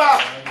bring you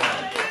out.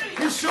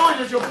 He's showing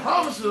you that your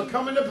promises are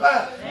coming to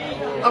pass.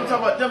 I'm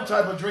talking about them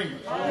type of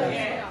dreamers.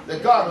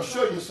 That God will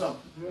show you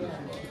something.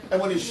 And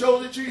when he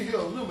shows it to you,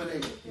 he'll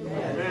illuminate it.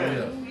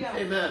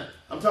 Amen.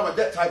 I'm talking about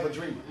that type of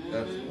dreamer.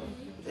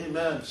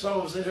 Amen. Some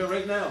of us in here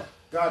right now,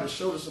 God has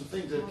showed us some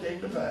things that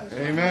came to pass.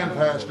 Amen,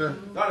 Pastor.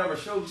 God ever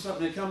showed you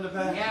something that come to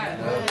pass?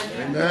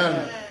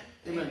 Amen.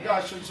 Amen.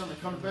 God showed you something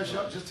that come to pass. You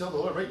just tell the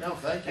Lord right now,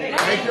 thank you.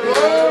 Thank you,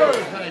 Lord.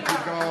 Thank you,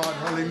 God.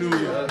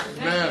 Hallelujah.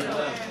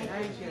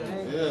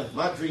 Amen. Yeah,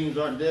 my dreams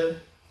aren't dead.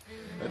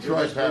 That's They're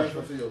right, just being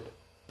Pastor. fulfilled.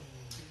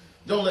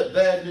 Don't let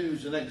bad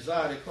news and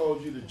anxiety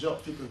cause you to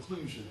jump to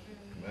conclusion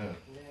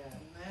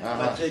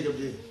like Jacob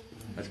did.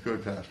 That's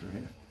good, Pastor.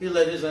 Yeah. He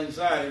let his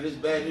anxiety, his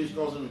bad news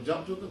cause him to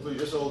jump to a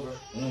conclusion. It's over.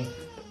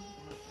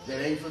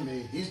 That ain't for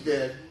me. He's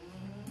dead.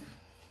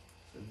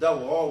 The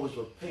devil always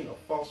will paint a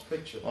false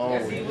picture.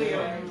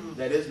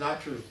 That is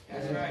not true.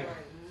 That's right.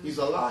 He's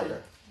a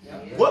liar.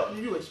 What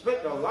do you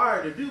expect a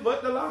liar to do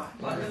but to lie?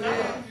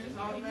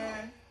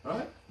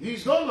 Right?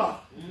 He's going to lie.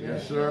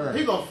 Yes, sir.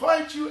 He's going to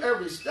fight you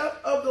every step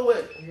of the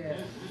way.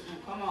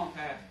 Come on,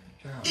 Pastor.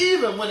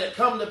 Even when it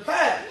come to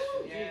pass.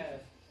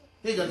 Yes.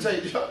 He's going to tell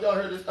you, y'all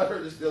heard this, I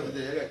heard this the other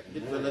day. I got to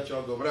get to let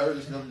y'all go, but I heard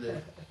this the other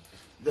day.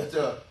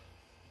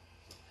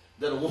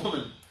 That a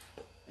woman,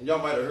 and y'all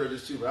might have heard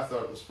this too, but I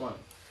thought it was funny.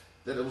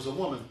 That it was a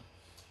woman,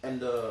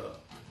 and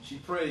she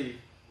prayed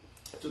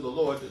to the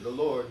Lord that the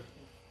Lord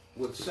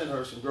would send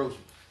her some groceries.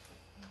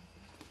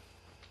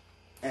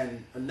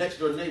 And her next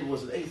door neighbor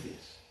was an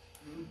atheist.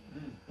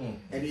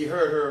 And he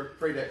heard her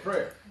pray that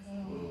prayer.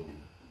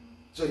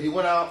 So he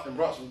went out and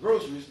brought some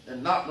groceries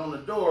and knocked on the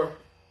door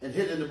and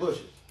hid in the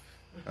bushes.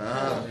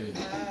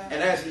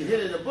 And as he hid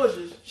in the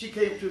bushes, she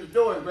came to the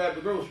door and grabbed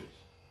the groceries.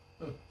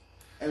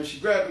 And when she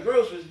grabbed the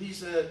groceries,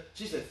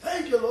 she said,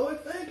 "Thank you, Lord.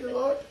 Thank you,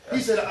 Lord." He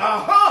said,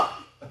 "Uh-huh.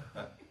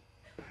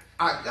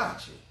 I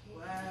got you.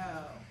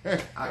 Wow.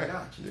 I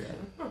got you.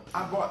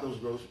 I bought those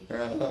groceries.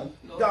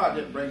 God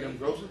didn't bring them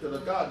groceries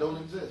because God don't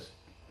exist.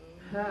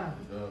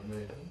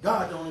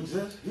 God don't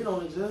exist. He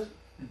don't exist."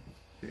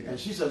 And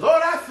she said,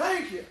 "Lord, I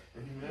thank you.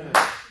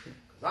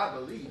 Because I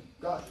believe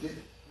God did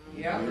it.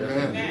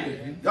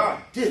 Amen.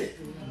 God did it.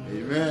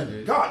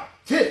 Amen. God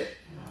did it.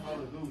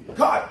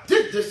 God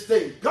did this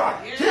thing.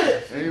 God did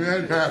it."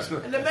 Amen, Pastor.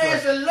 And the man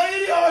said,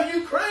 "Lady, are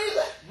you crazy?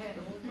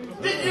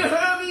 Didn't you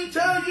hear me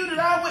tell you that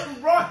I went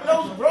and brought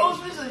those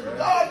groceries and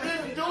God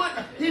didn't do it?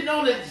 He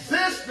don't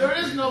exist. There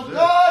is no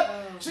God."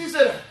 She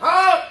said,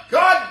 "Huh?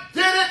 God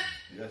did it?"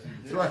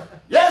 That's right.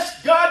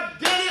 Yes, God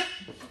did it.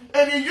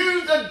 And he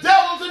used the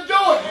devil to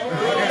do it.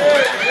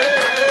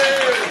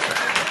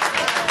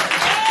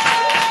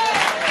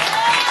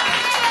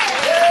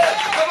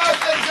 Somebody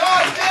say,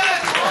 "God did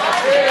it."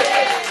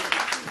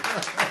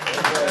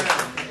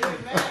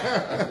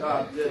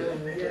 God did it.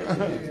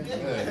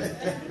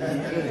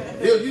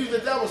 He'll use the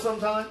devil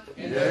sometime.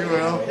 Yeah, he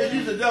will. He'll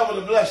use the devil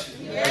to bless you.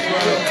 Glory to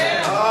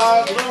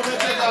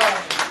God.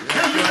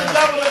 He'll use the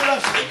devil to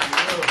bless you.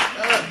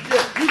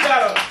 You got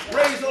to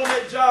raise on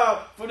that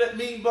job for that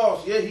mean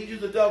boss. Yeah, he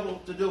used the devil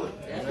to do it.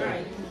 That's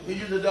right. He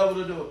used the devil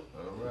to do it.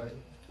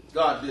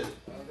 God did it.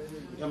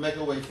 He'll make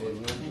a way for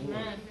you.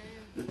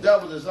 The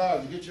devil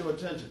desires to get your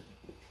attention.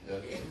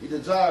 He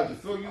desires to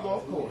throw you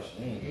off course.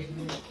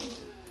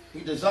 He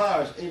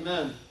desires,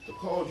 amen, to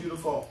cause you to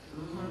fall.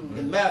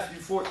 In Matthew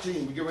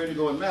 14, we get ready to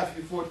go in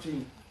Matthew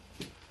 14.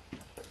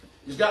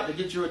 He's got to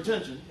get your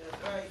attention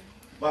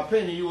by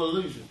painting you an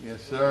illusion.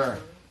 Yes, sir.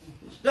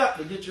 He's got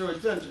to get your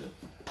attention,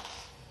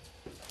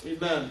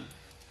 amen,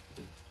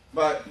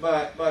 by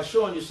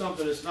showing you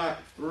something that's not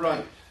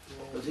right,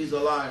 because he's a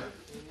liar.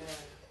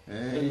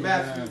 Amen. In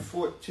Matthew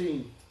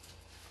 14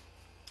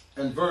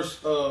 and verse,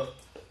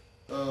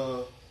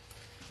 Brother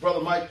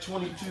Mike,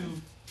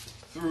 22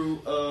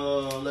 through,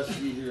 let's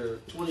see here,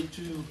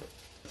 22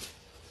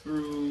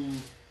 through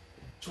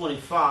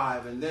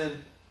 25, and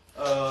then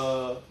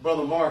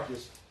Brother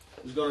Marcus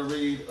is going to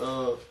read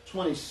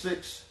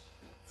 26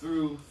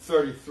 through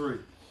 33,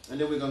 and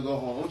then we're going to go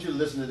home. I want you to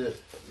listen to this.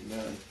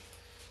 Amen.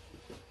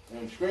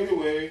 And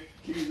straightway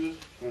Jesus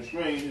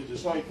constrained his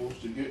disciples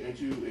to get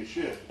into a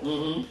ship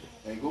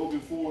and go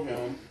before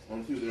him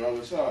unto the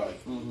other side,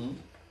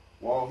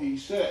 while he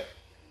sent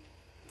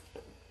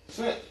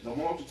the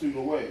multitude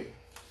away.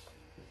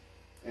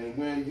 And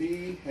when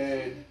he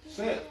had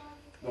sent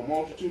the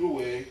multitude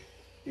away,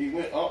 he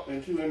went up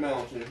into a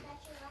mountain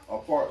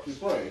apart to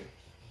pray.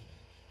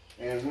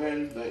 And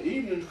when the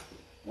evening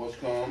was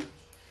come,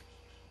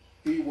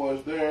 he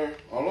was there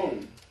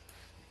alone.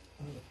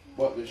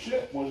 But the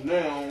ship was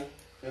now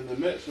in the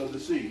midst of the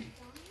sea,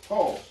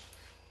 tossed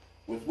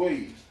with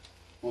waves,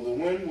 for the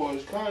wind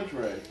was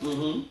contrary.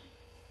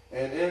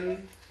 And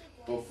in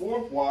the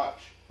fourth watch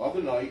of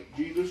the night,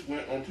 Jesus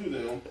went unto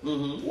them,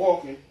 Mm-hmm.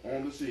 walking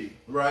on the sea.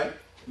 Right.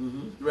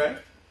 Mm-hmm. Right.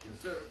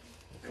 Yes, sir.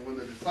 And when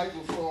the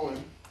disciples saw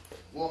him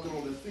walking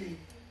on the sea,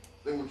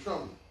 they were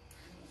troubled,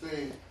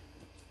 saying,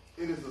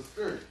 "It is a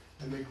spirit,"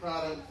 and they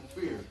cried out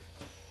in fear.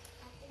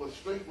 But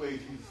straightway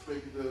Jesus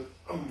spake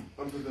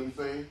unto them,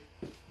 saying,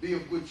 "Be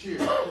of good cheer,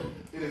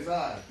 it is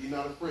I, be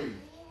not afraid."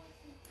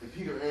 And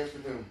Peter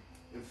answered him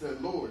and said,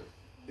 "Lord,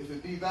 if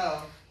it be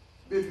thou,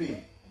 bid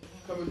me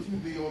come unto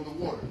thee on the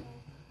water."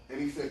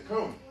 And he said,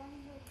 "Come."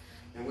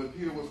 And when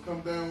Peter was come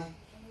down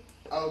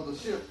out of the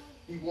ship,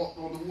 he walked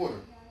on the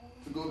water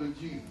to go to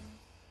Jesus.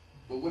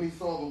 But when he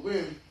saw the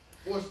wind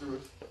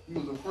boisterous, he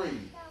was afraid,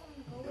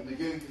 and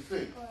beginning to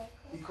sink,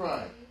 he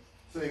cried,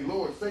 saying,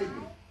 "Lord, save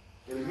me."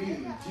 And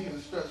immediately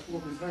Jesus stretched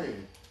forth his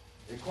hand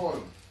and caught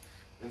him,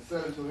 and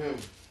said unto him,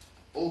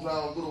 "O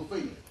thou of little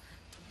faith,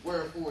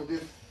 wherefore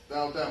didst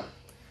thou doubt?"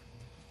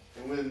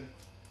 And when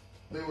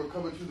they were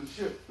coming to the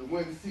ship, the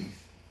wind ceased.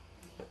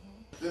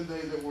 Then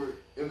they that were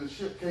in the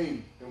ship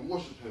came and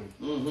worshipped him,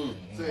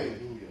 Mm-hmm.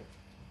 saying,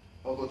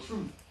 "Of a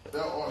truth,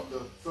 thou art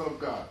the Son of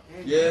God."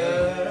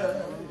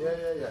 Yeah.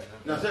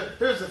 Now,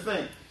 here's the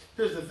thing.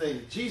 Here's the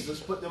thing. Jesus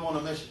put them on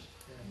a mission.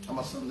 I'm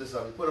going to sum this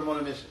up. He put them on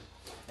a mission.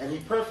 And he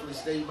perfectly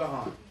stayed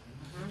behind.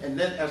 And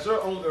then as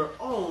they're on their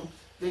own,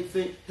 they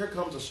think, here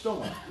comes a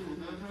storm.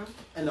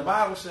 And the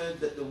Bible said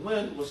that the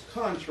wind was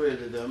contrary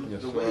to them.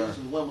 Yes, the sir. waves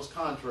and the wind was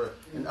contrary.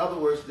 In other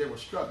words, they were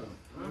struggling,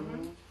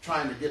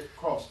 trying to get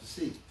across the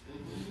sea.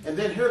 And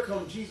then here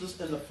comes Jesus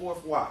in the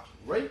fourth watch,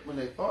 right when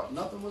they thought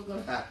nothing was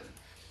going to happen.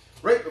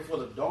 Right before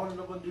the dawning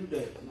of a new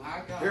day.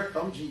 Here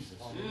comes Jesus,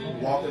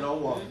 walking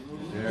on water.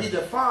 Yeah. He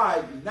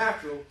defied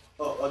natural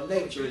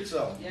nature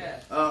itself.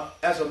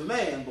 As a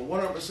man, but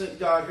 100%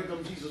 God, here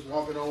comes Jesus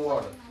walking on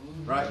water.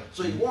 Right?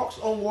 So he walks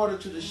on water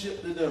to the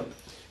ship to them.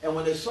 And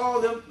when they saw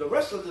them, the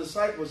rest of the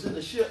disciples in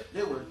the ship,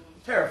 they were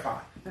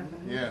terrified.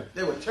 Yeah.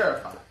 They were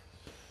terrified.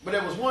 But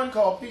there was one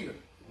called Peter.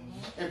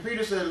 And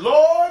Peter said,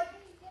 "Lord,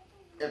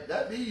 if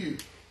that be you,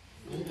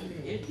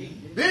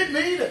 bid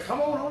me to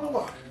come on the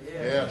water."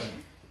 Yes.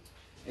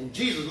 And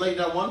Jesus laid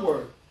down one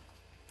word.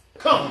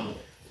 Come.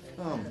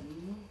 Come.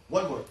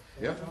 One word.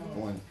 Yep.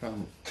 One.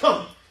 Come.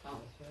 Come.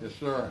 Yes,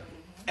 sir.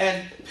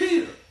 And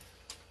Peter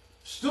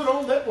stood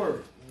on that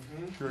word.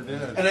 Sure did.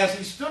 And as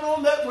he stood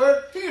on that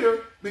word,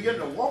 Peter began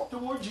to walk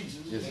toward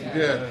Jesus. Yes, he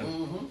did.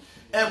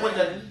 And when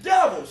the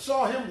devil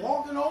saw him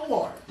walking on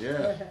water,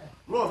 Yeah.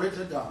 glory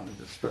to God,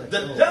 That's right.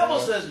 the devil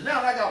says,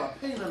 now I got to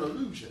paint an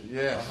illusion.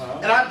 Yes.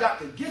 And I've got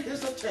to get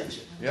his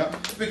attention. Yep.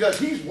 Because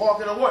he's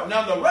walking on water.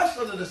 Now the rest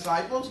of the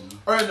disciples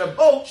are in the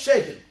boat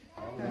shaking.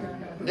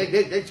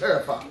 They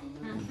terrified.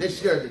 They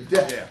scared to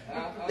death.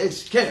 Yeah. They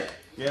scared.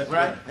 Yes,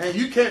 right? sir. And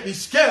you can't be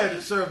scared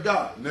to serve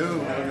God. No.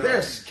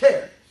 They're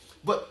scared.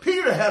 But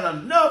Peter had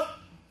enough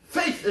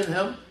faith in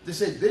him to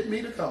say, "Bid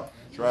me to come."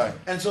 That's right.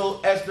 And so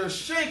as they're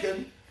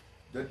shaking,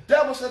 the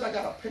devil said, "I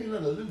got to paint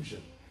an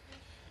illusion."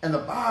 And the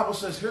Bible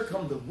says, here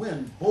comes the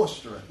wind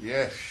boistering.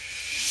 Yes.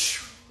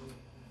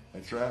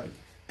 That's right.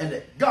 And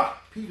it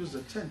got Peter's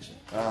attention.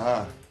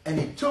 Uh-huh. And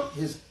he took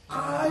his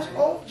eyes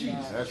off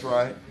Jesus That's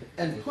right.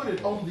 and put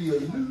it on the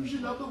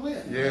illusion of the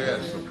wind.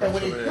 Yes. And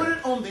when he put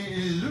it on the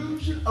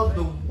illusion of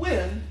the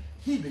wind,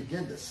 he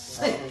began to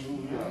sink.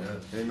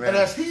 Amen. And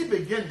as he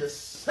began to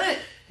sink,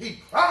 he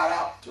cried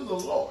out to the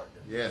Lord.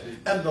 Yes.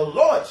 And the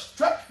Lord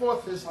stretched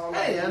forth his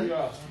hand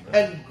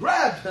and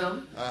grabbed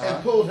him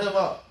and pulled him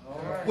up.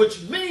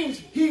 Which means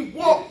he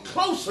walked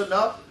close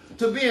enough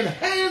to be in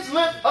hands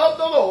length of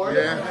the Lord.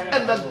 Yeah.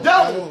 And the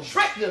devil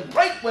tricked him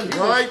right when he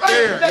Right was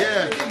there, next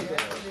yeah. to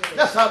Jesus.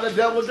 That's how the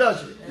devil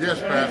does it. Yes,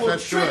 He Pastor, will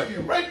that's trick good.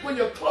 you right when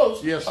you're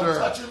close Yes, of sir.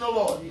 touching the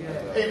Lord.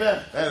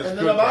 Amen. That is And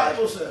then good,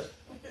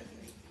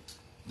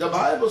 the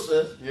Bible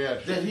says,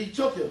 Yes. that he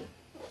took him.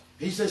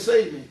 He said,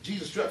 "Save me."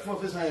 Jesus stretched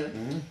forth his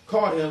hand,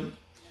 caught him,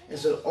 and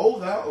said, "O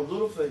thou of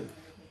little faith,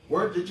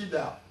 where did you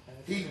doubt?"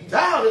 He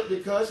doubted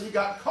because he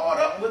got caught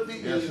up with the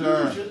Yes,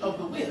 sir. illusion of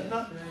the wind,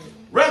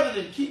 rather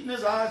than keeping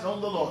his eyes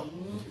on the Lord.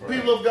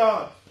 People of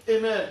God,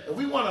 amen. If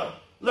we want to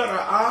let our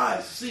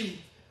eyes see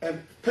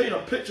and paint a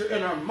picture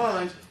in our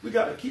minds, we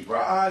got to keep our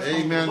eyes on the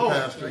Amen, Lord.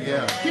 Pastor.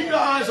 Yeah. Keep your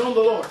eyes on the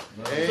Lord.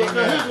 So now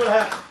Amen. here's what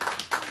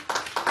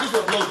happened. This is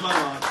what blows my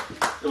mind.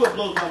 This is what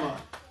blows my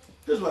mind.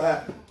 This is what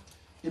happened.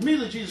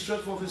 Immediately Jesus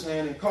stretched forth his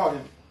hand and caught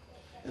him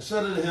and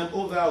said unto him,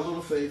 "O thou of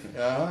little faith,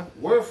 Uh-huh.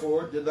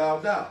 wherefore did thou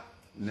doubt?"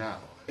 Now.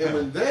 And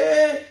when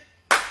they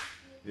were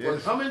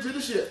Yes. coming to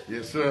the ship,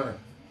 Yes, sir.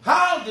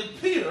 how did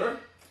Peter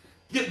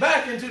get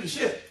back into the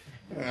ship?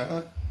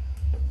 Uh-huh.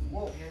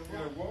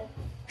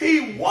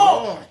 He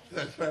walked Oh,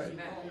 that's right.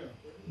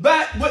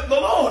 back with the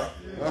Lord.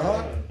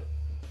 Uh-huh.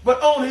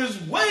 But on his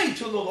way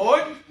to the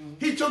Lord,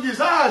 he took his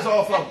eyes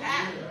off of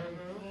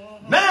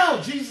him. Now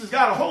Jesus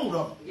got a hold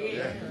of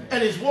him.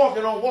 And he's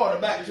walking on water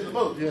back to the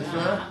boat. Yes,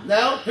 sir.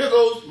 Now, here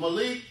goes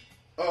Malik,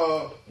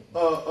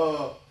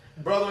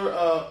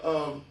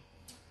 brother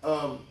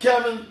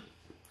Kevin,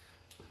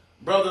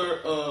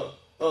 brother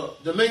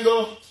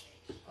Domingo,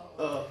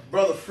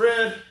 brother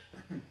Fred,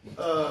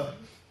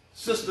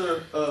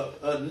 sister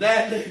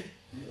Natalie,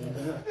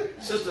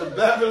 Sister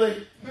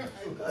Beverly,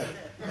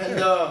 and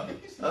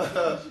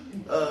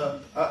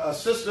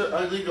Sister,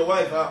 I leave your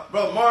wife out,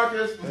 Brother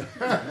Marcus,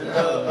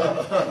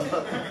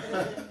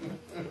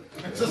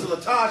 and Sister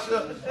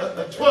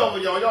Latasha, 12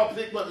 of y'all. Y'all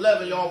pick what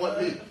 11 y'all what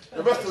be.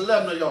 The rest of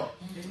 11 of y'all.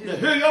 Now,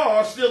 here y'all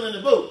are still in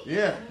the boat.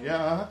 Yeah,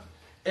 yeah.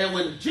 And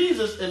when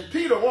Jesus and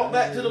Peter walked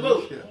back to the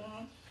boat,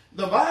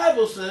 the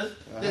Bible says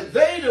that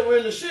they that were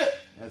in the ship,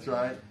 that's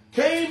right,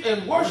 came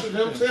and worshipped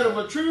him, saying, of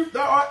a truth,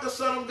 thou art the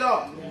Son of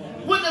God.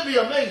 Wouldn't it be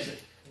amazing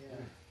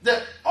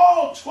that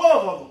all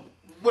 12 of them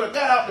would have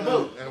got out the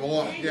boat and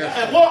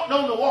walked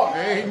on the water,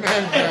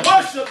 amen, and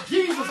worshiped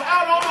Jesus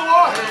out on the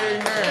water,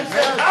 amen, and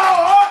said,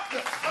 thou art the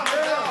Son of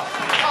God.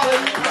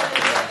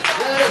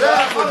 Hallelujah.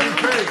 That would be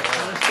great.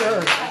 Yes,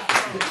 sir.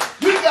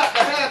 You got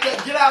to have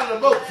that get out of the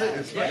boat thing.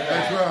 That's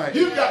right.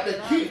 You got to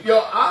keep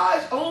your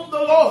eyes on the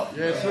Lord.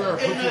 Yes, sir.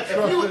 Put Amen. your If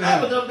trust you in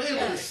ever him. done be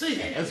able to see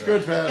That's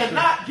good, Pastor. and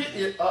not get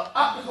an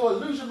optical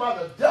illusion by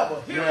the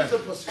devil, here is Yes. a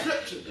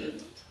prescription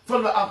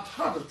from the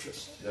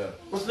optometrist.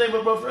 What's the name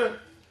of my friend?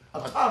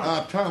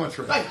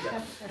 Optometrist. Thank you.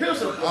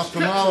 Here's a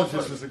prescription.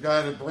 Ophthalmologist is a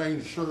guy that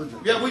brain surgeon.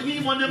 Yeah, we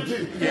need one of them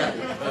too. Yeah.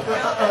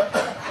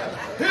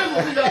 Here's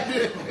what we got to do.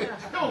 Here's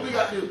what we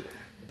got to do.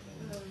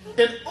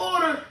 In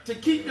order to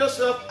keep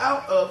yourself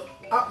out of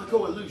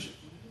optical illusion,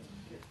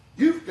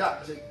 you've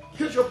got to,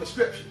 here's your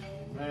prescription.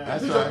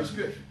 That's Here's right. your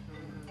prescription.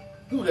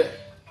 Who that?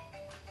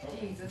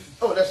 Jesus.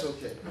 Oh, that's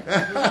okay.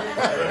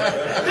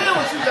 Here's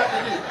what you got to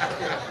do.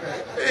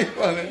 Hey,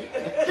 funny.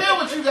 Here's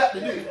what you got to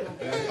do.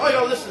 Oh,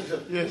 y'all listen to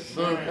me. Yes,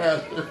 sir,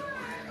 Pastor.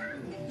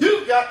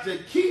 You've got to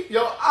keep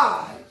your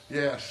eyes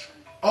Yes.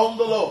 on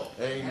the Lord.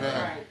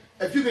 Amen.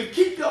 If you can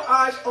keep your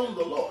eyes on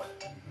the Lord,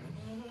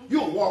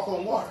 you'll walk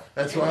on water.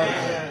 That's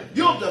right.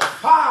 You'll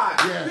defy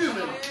Yes.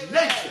 human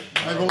nature.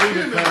 I believe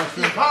it, Human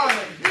Pastor.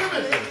 empowerment.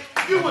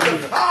 You will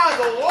defy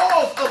the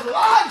laws of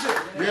logic.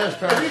 Yes, If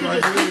Pastor. you can I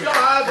just believe keep it. your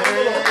eyes on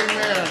the Lord.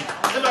 Amen.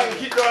 Everybody can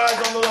keep your eyes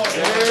on the Lord.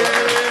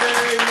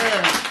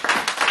 Amen.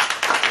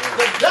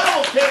 The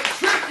devil can't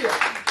trick you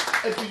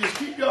if you just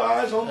keep your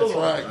eyes on the That's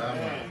Lord.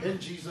 right. In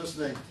Jesus'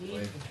 name.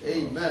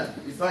 Amen.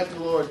 We thank the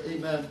Lord.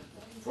 Amen.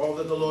 For all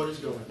that the Lord is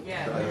doing.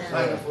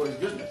 Thank Him for His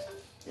goodness.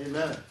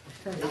 Amen.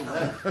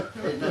 Amen.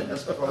 Amen.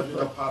 That's because you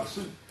know pot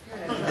soup.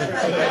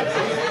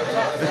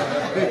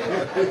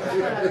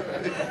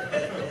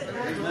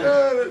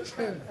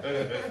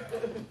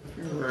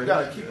 We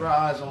got to keep our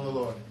eyes on the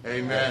Lord.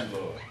 Amen.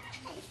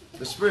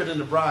 The Spirit and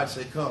the bride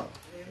say, come.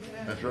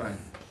 That's right.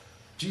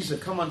 Jesus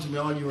said, come unto me,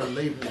 all you are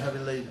labored and heavy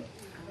laden,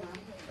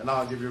 and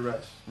I'll give you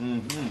rest.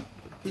 Mm-hmm.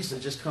 He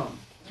said, just come.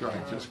 That's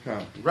right. Just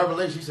come.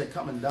 Revelation, he said,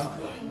 come and dine.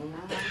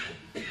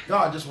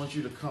 God just wants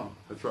you to come.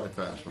 That's right,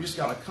 Pastor. You just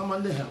got to come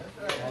unto Him,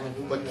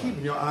 but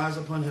keeping your eyes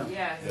upon Him.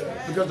 Yes.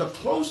 Because the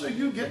closer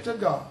you get to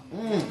God,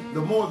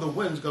 the more the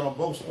wind's going to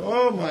boast.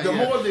 Oh, my The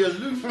God. more the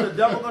illusion the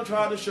devil going to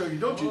try to show you.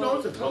 Don't you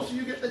know the closer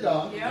you get to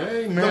God,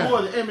 Amen. the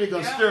more the enemy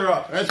going to stir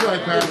up. That's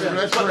right, Pastor.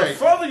 That's But the right.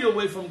 further you're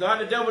away from God,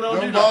 the devil don't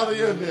do Don't nothing. bother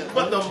you a bit.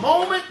 But the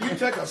moment you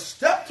take a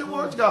step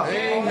towards God,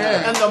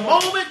 Amen. and the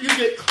moment you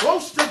get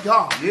close to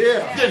God,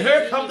 Yeah. then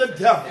here comes the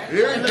devil.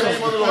 Here In he the name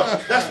comes. of the Lord.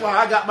 That's why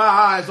I got my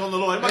eyes on the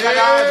Lord. Everybody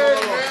got eyes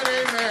on the Lord.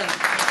 Amen.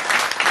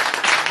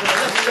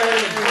 Let's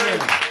stand and pray in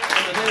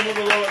the name of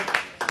the Lord.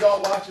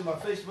 Y'all watching my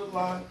Facebook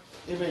Live.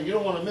 Amen. You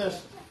don't want to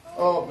miss.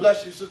 Oh,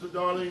 bless you, Sister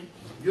Darlene.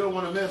 You don't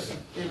want to miss.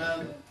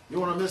 Amen. You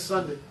want to miss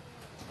Sunday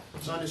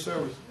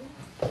service.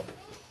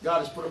 God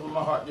has put it in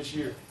my heart this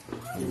year.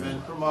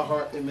 Amen. Put in my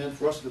heart, amen,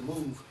 for us to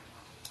move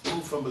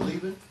from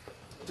believing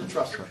to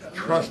trusting.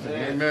 Trusting.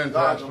 Amen,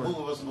 God's Pastor. going to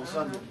move us on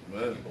Sunday.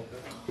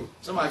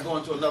 Somebody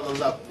going to another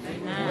level.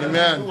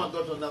 Amen. Who want to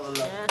go to another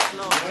level? Yes,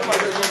 Lord. Somebody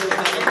go to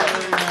another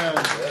level. Amen.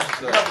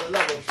 Another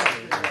level of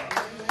trusting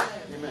God.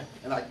 Amen.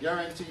 And I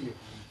guarantee you,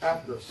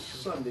 after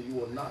Sunday, you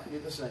will not be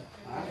the same.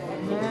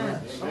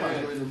 Amen.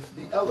 Somebody's going to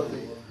be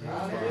elevated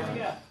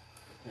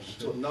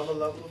to another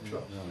level of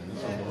trust.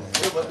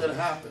 Here's what's going to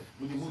happen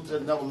when you move to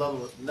another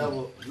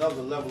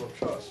level of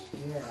trust.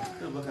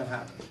 Here's what's going to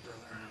happen.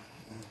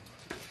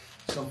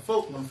 Some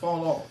folk will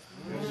fall off.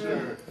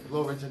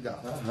 Glory to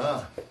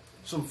God.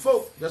 Some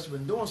folk that's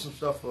been doing some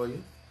stuff for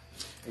you,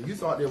 and you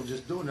thought they were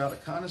just doing it out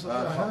of kindness of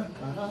their heart.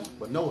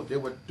 But no, they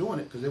were doing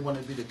it because they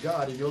wanted to be the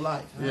God in your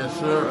life. Yes,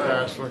 sir,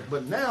 Pastor.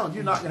 But now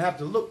you're not going to have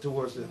to look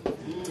towards them.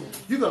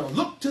 You're going to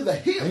look to the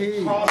hill.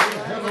 Hey.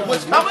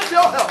 Which cometh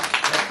your help.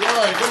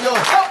 When your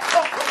help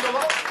comes from the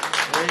Lord,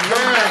 the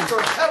maker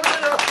of heaven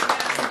and earth.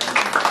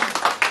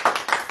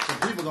 Some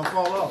people are going to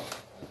fall off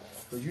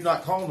because you're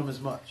not calling them as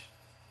much.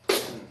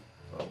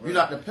 You're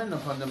not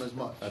dependent upon them as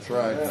much. That's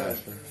right,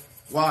 Pastor.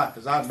 Why?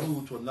 Because I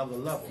moved to another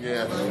level.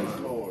 Yes.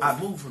 I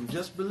moved from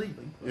just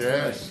believing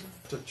Yes.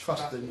 to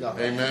trusting God.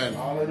 Amen.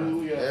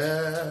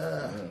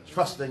 Yeah.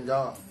 Trusting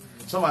God.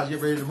 Somebody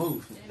get ready to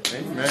move.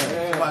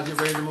 Amen. Somebody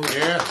get ready to move.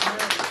 Yes.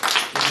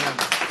 Amen.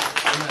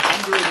 Amen.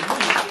 I'm ready to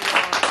move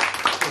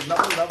to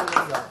another level of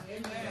God.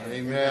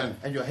 Amen.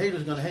 And your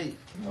haters going to hate.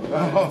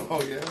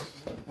 Oh, yes.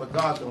 But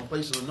God's going to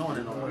place an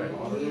anointing on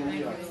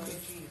them.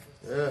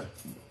 Yeah.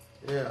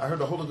 Yeah. I heard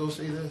the Holy Ghost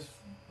say this.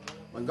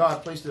 when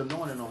God placed the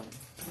anointing on you,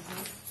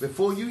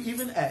 before you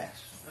even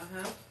ask,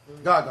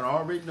 God gonna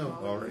already know.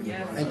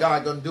 And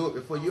God gonna do it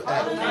before you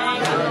ask. In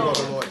the name of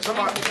the Lord.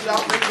 Somebody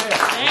shout right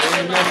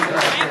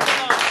there.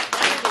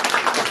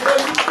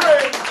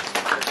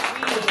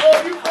 Before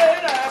you pray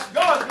and ask,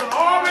 God's gonna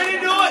already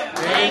do it.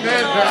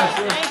 Amen,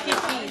 Pastor. Thank you,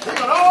 Jesus. He's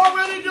gonna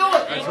already do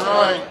it. That's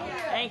right.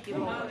 Thank you,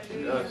 Lord.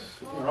 Yes,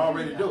 He can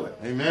already do it.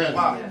 Amen.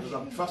 Why? Because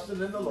I'm trusting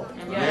in the Lord.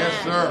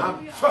 Yes, sir.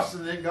 I'm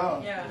trusting in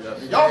God. Yeah.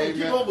 Yes. Y'all can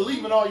Amen. keep on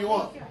believing all you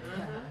want.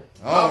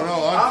 Oh,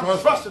 no, I'm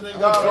trusting in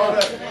God all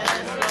day.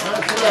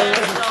 That's right.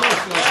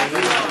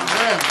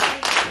 Amen.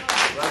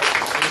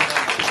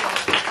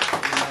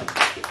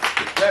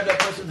 Grab that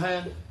person's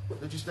hand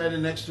that you're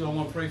standing next to. I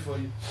want to pray for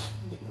you.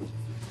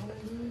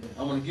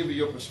 I want to give you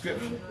your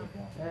prescription.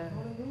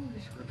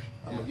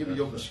 I'm going to give you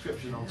your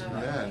prescription on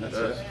tonight. Amen. That's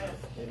it.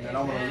 And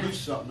I want to loose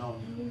something on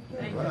you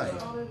Right.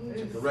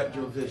 to correct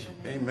your vision.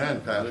 Amen, In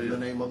the Pastor.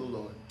 name of the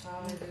Lord.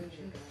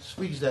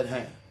 Squeeze that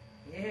hand.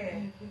 Yeah.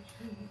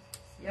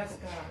 Yes,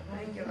 God.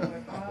 Thank you,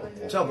 Lord.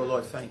 Hallelujah. Tell the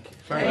Lord thank you.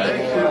 Thank you.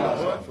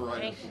 That's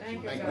right. Thank you,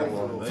 Thank God. you,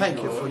 Lord.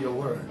 Thank you for your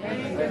word.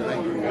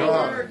 Thank you,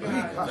 God.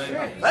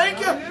 Thank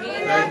you.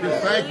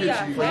 Thank you,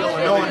 Jesus. For your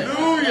anointing.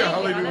 Hallelujah.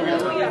 Hallelujah.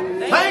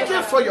 Thank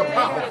you for your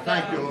power.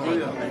 Thank you,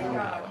 Lord.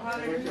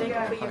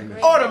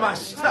 Order my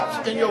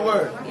steps in your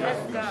word.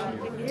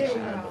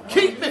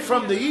 Keep me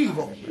from the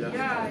evil.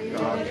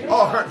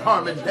 All hurt,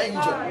 harm, and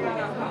danger.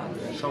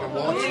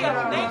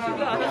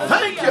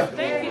 Thank you.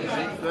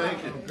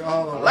 Thank you,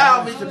 God.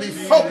 Allow me to be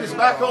focused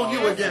back on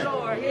you again.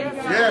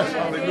 Yes,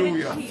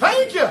 hallelujah.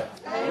 Thank you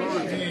Oh,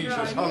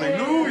 Jesus,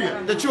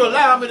 hallelujah. that you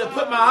allow me to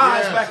put my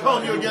eyes Yes, back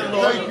on you again,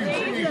 Lord. Thank you,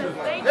 Jesus.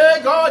 Hey,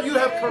 God, you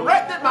have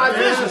corrected my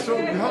Yes, vision.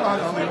 oh God,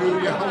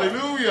 hallelujah,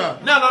 hallelujah.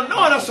 Now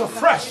anoint us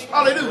afresh.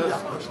 Hallelujah.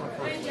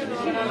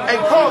 And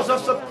cause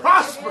us to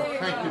prosper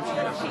Thank you,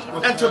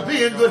 Jesus. and to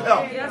be in good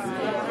health.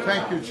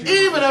 Thank you, Jesus.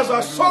 Even as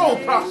our soul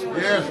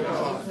prospers. Yes,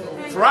 God.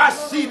 For I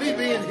see me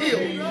being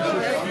healed.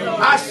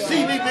 I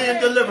see me being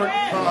delivered.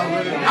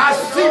 I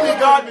see me,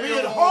 God,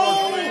 being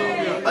whole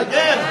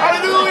again.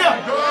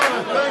 Hallelujah.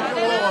 God, thank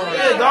you, Lord.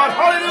 Hey, God,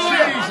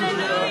 hallelujah.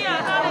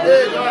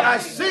 Hey, God, I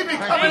see me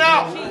coming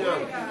out.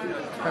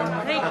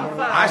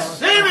 I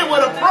see me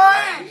with a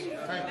praise.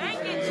 Thank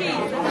you, Jesus.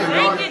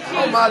 Hey, God,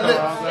 on my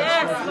lips.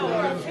 Yes,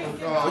 Lord.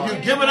 For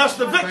you've given us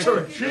the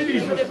victory.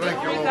 Jesus,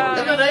 thank you, Lord.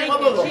 In the name of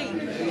the Lord. Thank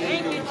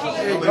you, Jesus.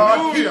 Hey,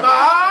 God, keep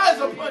my eyes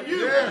upon you.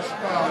 Yes,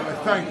 God, I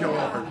thank you,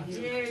 Lord.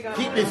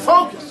 Keep me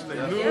focused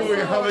Hallelujah, on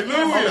the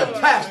hallelujah.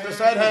 task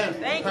that's at hand.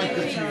 Thank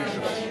you,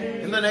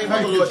 Jesus. In the name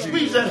of the Lord,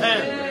 squeeze that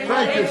hand.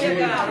 Thank you,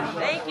 Jesus.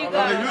 Thank you,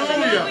 God.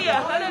 Hallelujah.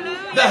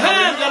 Hallelujah. The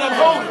hand that I'm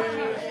holding,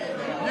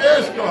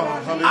 Yes, God,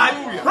 I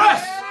hallelujah.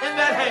 press in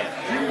that hand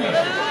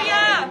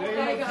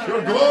Hallelujah.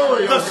 Your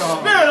glory, the oh God.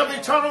 Spirit of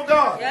eternal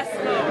God. Yes,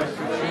 Lord.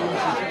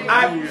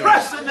 I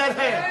press in that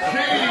hand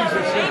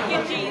Jesus. Thank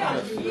you,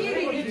 Jesus.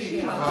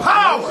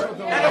 power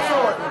and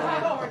authority.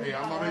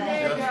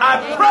 I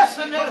press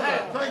in that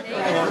hand. Thank you,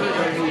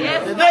 Lord.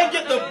 Yes, And they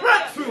get the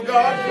breakthrough,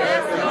 God,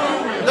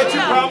 that you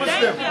promised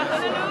them.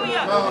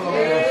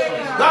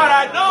 Hallelujah. God,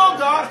 I know,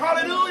 God,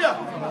 hallelujah,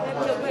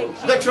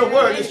 that your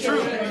word is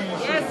true.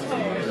 yes,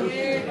 Lord.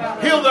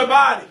 Heal their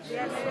bodies.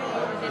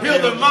 Heal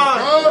their minds.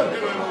 God,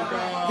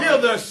 God. Heal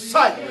their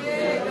sight. In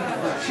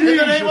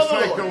the name of the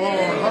Thank you, Lord.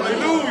 Lord.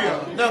 Hallelujah.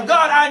 Now,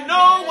 God, I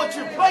know what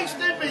you placed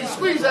in me.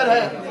 Squeeze that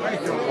hand.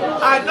 Thank you,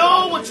 Lord. I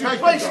know what you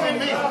placed in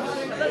me.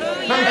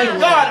 And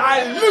God,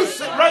 I loose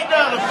it right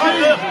now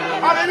upon them.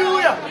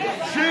 Hallelujah.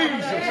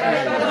 Jesus. In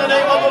the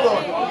name of the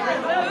Lord.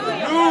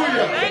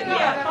 Hallelujah. Thank you.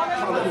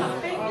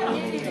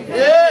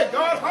 Yeah,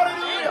 God,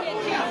 hallelujah.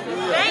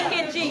 Thank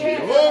you, Jesus.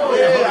 Glory.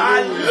 Yeah, I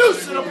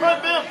loose it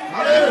upon them.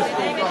 Yes,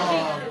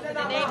 God. In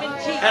the name of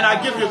Jesus. And I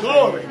give you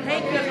glory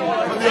Thank you,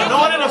 Lord. for the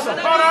anointing that's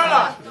upon our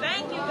lives.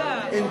 Thank you,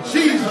 God. In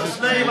Jesus'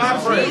 name I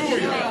pray.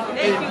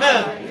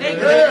 Amen.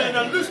 Amen.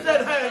 Now loose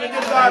that hand and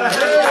give God a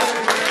hand.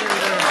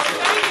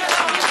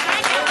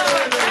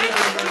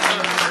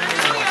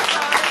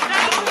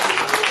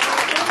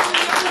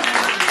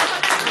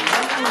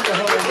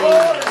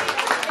 Glory.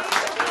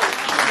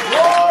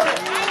 Glory.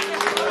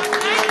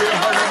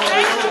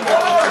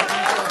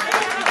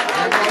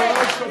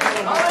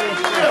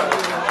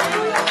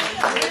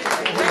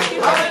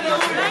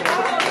 Hallelujah.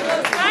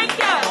 Thank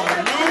you.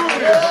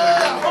 Yeah,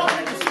 I hope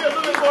you can see a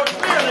little bit more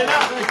clearly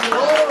now.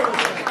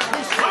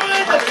 He's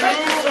trying to take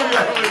you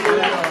somewhere.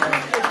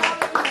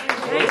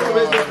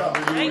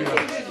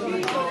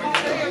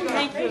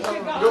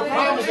 Your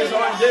promises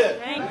aren't dead.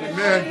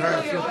 Amen,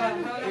 Pastor.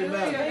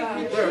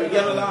 Amen. They're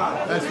again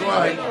alive. That's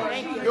right.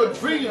 Your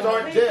dreams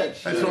aren't dead.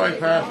 That's right,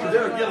 Pastor.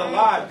 They're again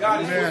alive.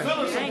 God is Amen.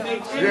 fulfilling some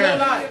things in Yes.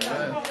 your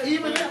life.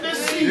 Even in this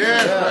season.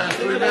 Yes,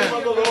 Pastor. In the name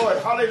of the Lord.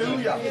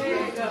 Hallelujah.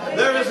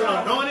 There is an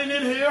anointing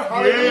in here.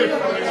 Hallelujah.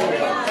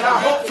 And I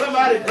hope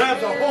somebody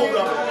grabs a hold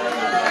of it.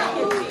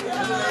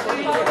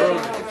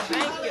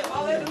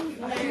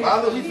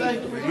 Father, we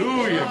thank you.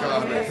 Hallelujah,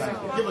 God. We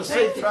thank you. Give us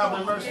safe travel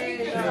and mercy.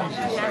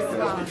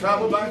 As we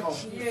travel back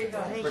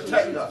home.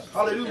 Protect us.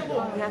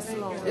 Hallelujah. Yes,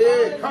 Lord.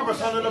 Hey, cover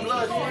us under the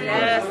blood.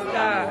 Yes,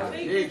 God.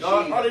 Hey,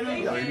 God.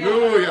 Hallelujah.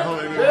 Hallelujah,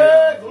 hallelujah.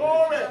 Hey,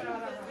 glory.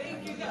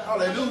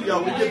 Hallelujah.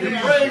 We give you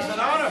praise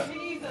and honor.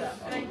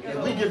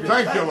 We give you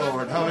Thank you,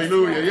 Lord.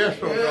 Hallelujah. Yes,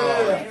 oh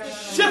God.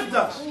 Shift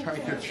us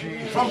Thank you,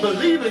 Jesus. from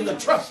believing to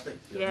trusting.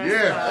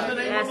 Yes. In the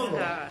name Yes, of the Lord.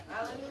 God.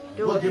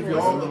 We'll give you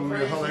all the Hallelujah,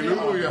 praise and honor.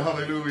 hallelujah,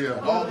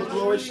 hallelujah. All the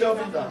glory shall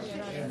be done.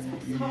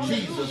 In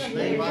Jesus'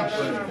 name I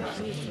pray.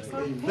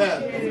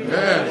 Amen.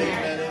 Amen.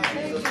 Amen.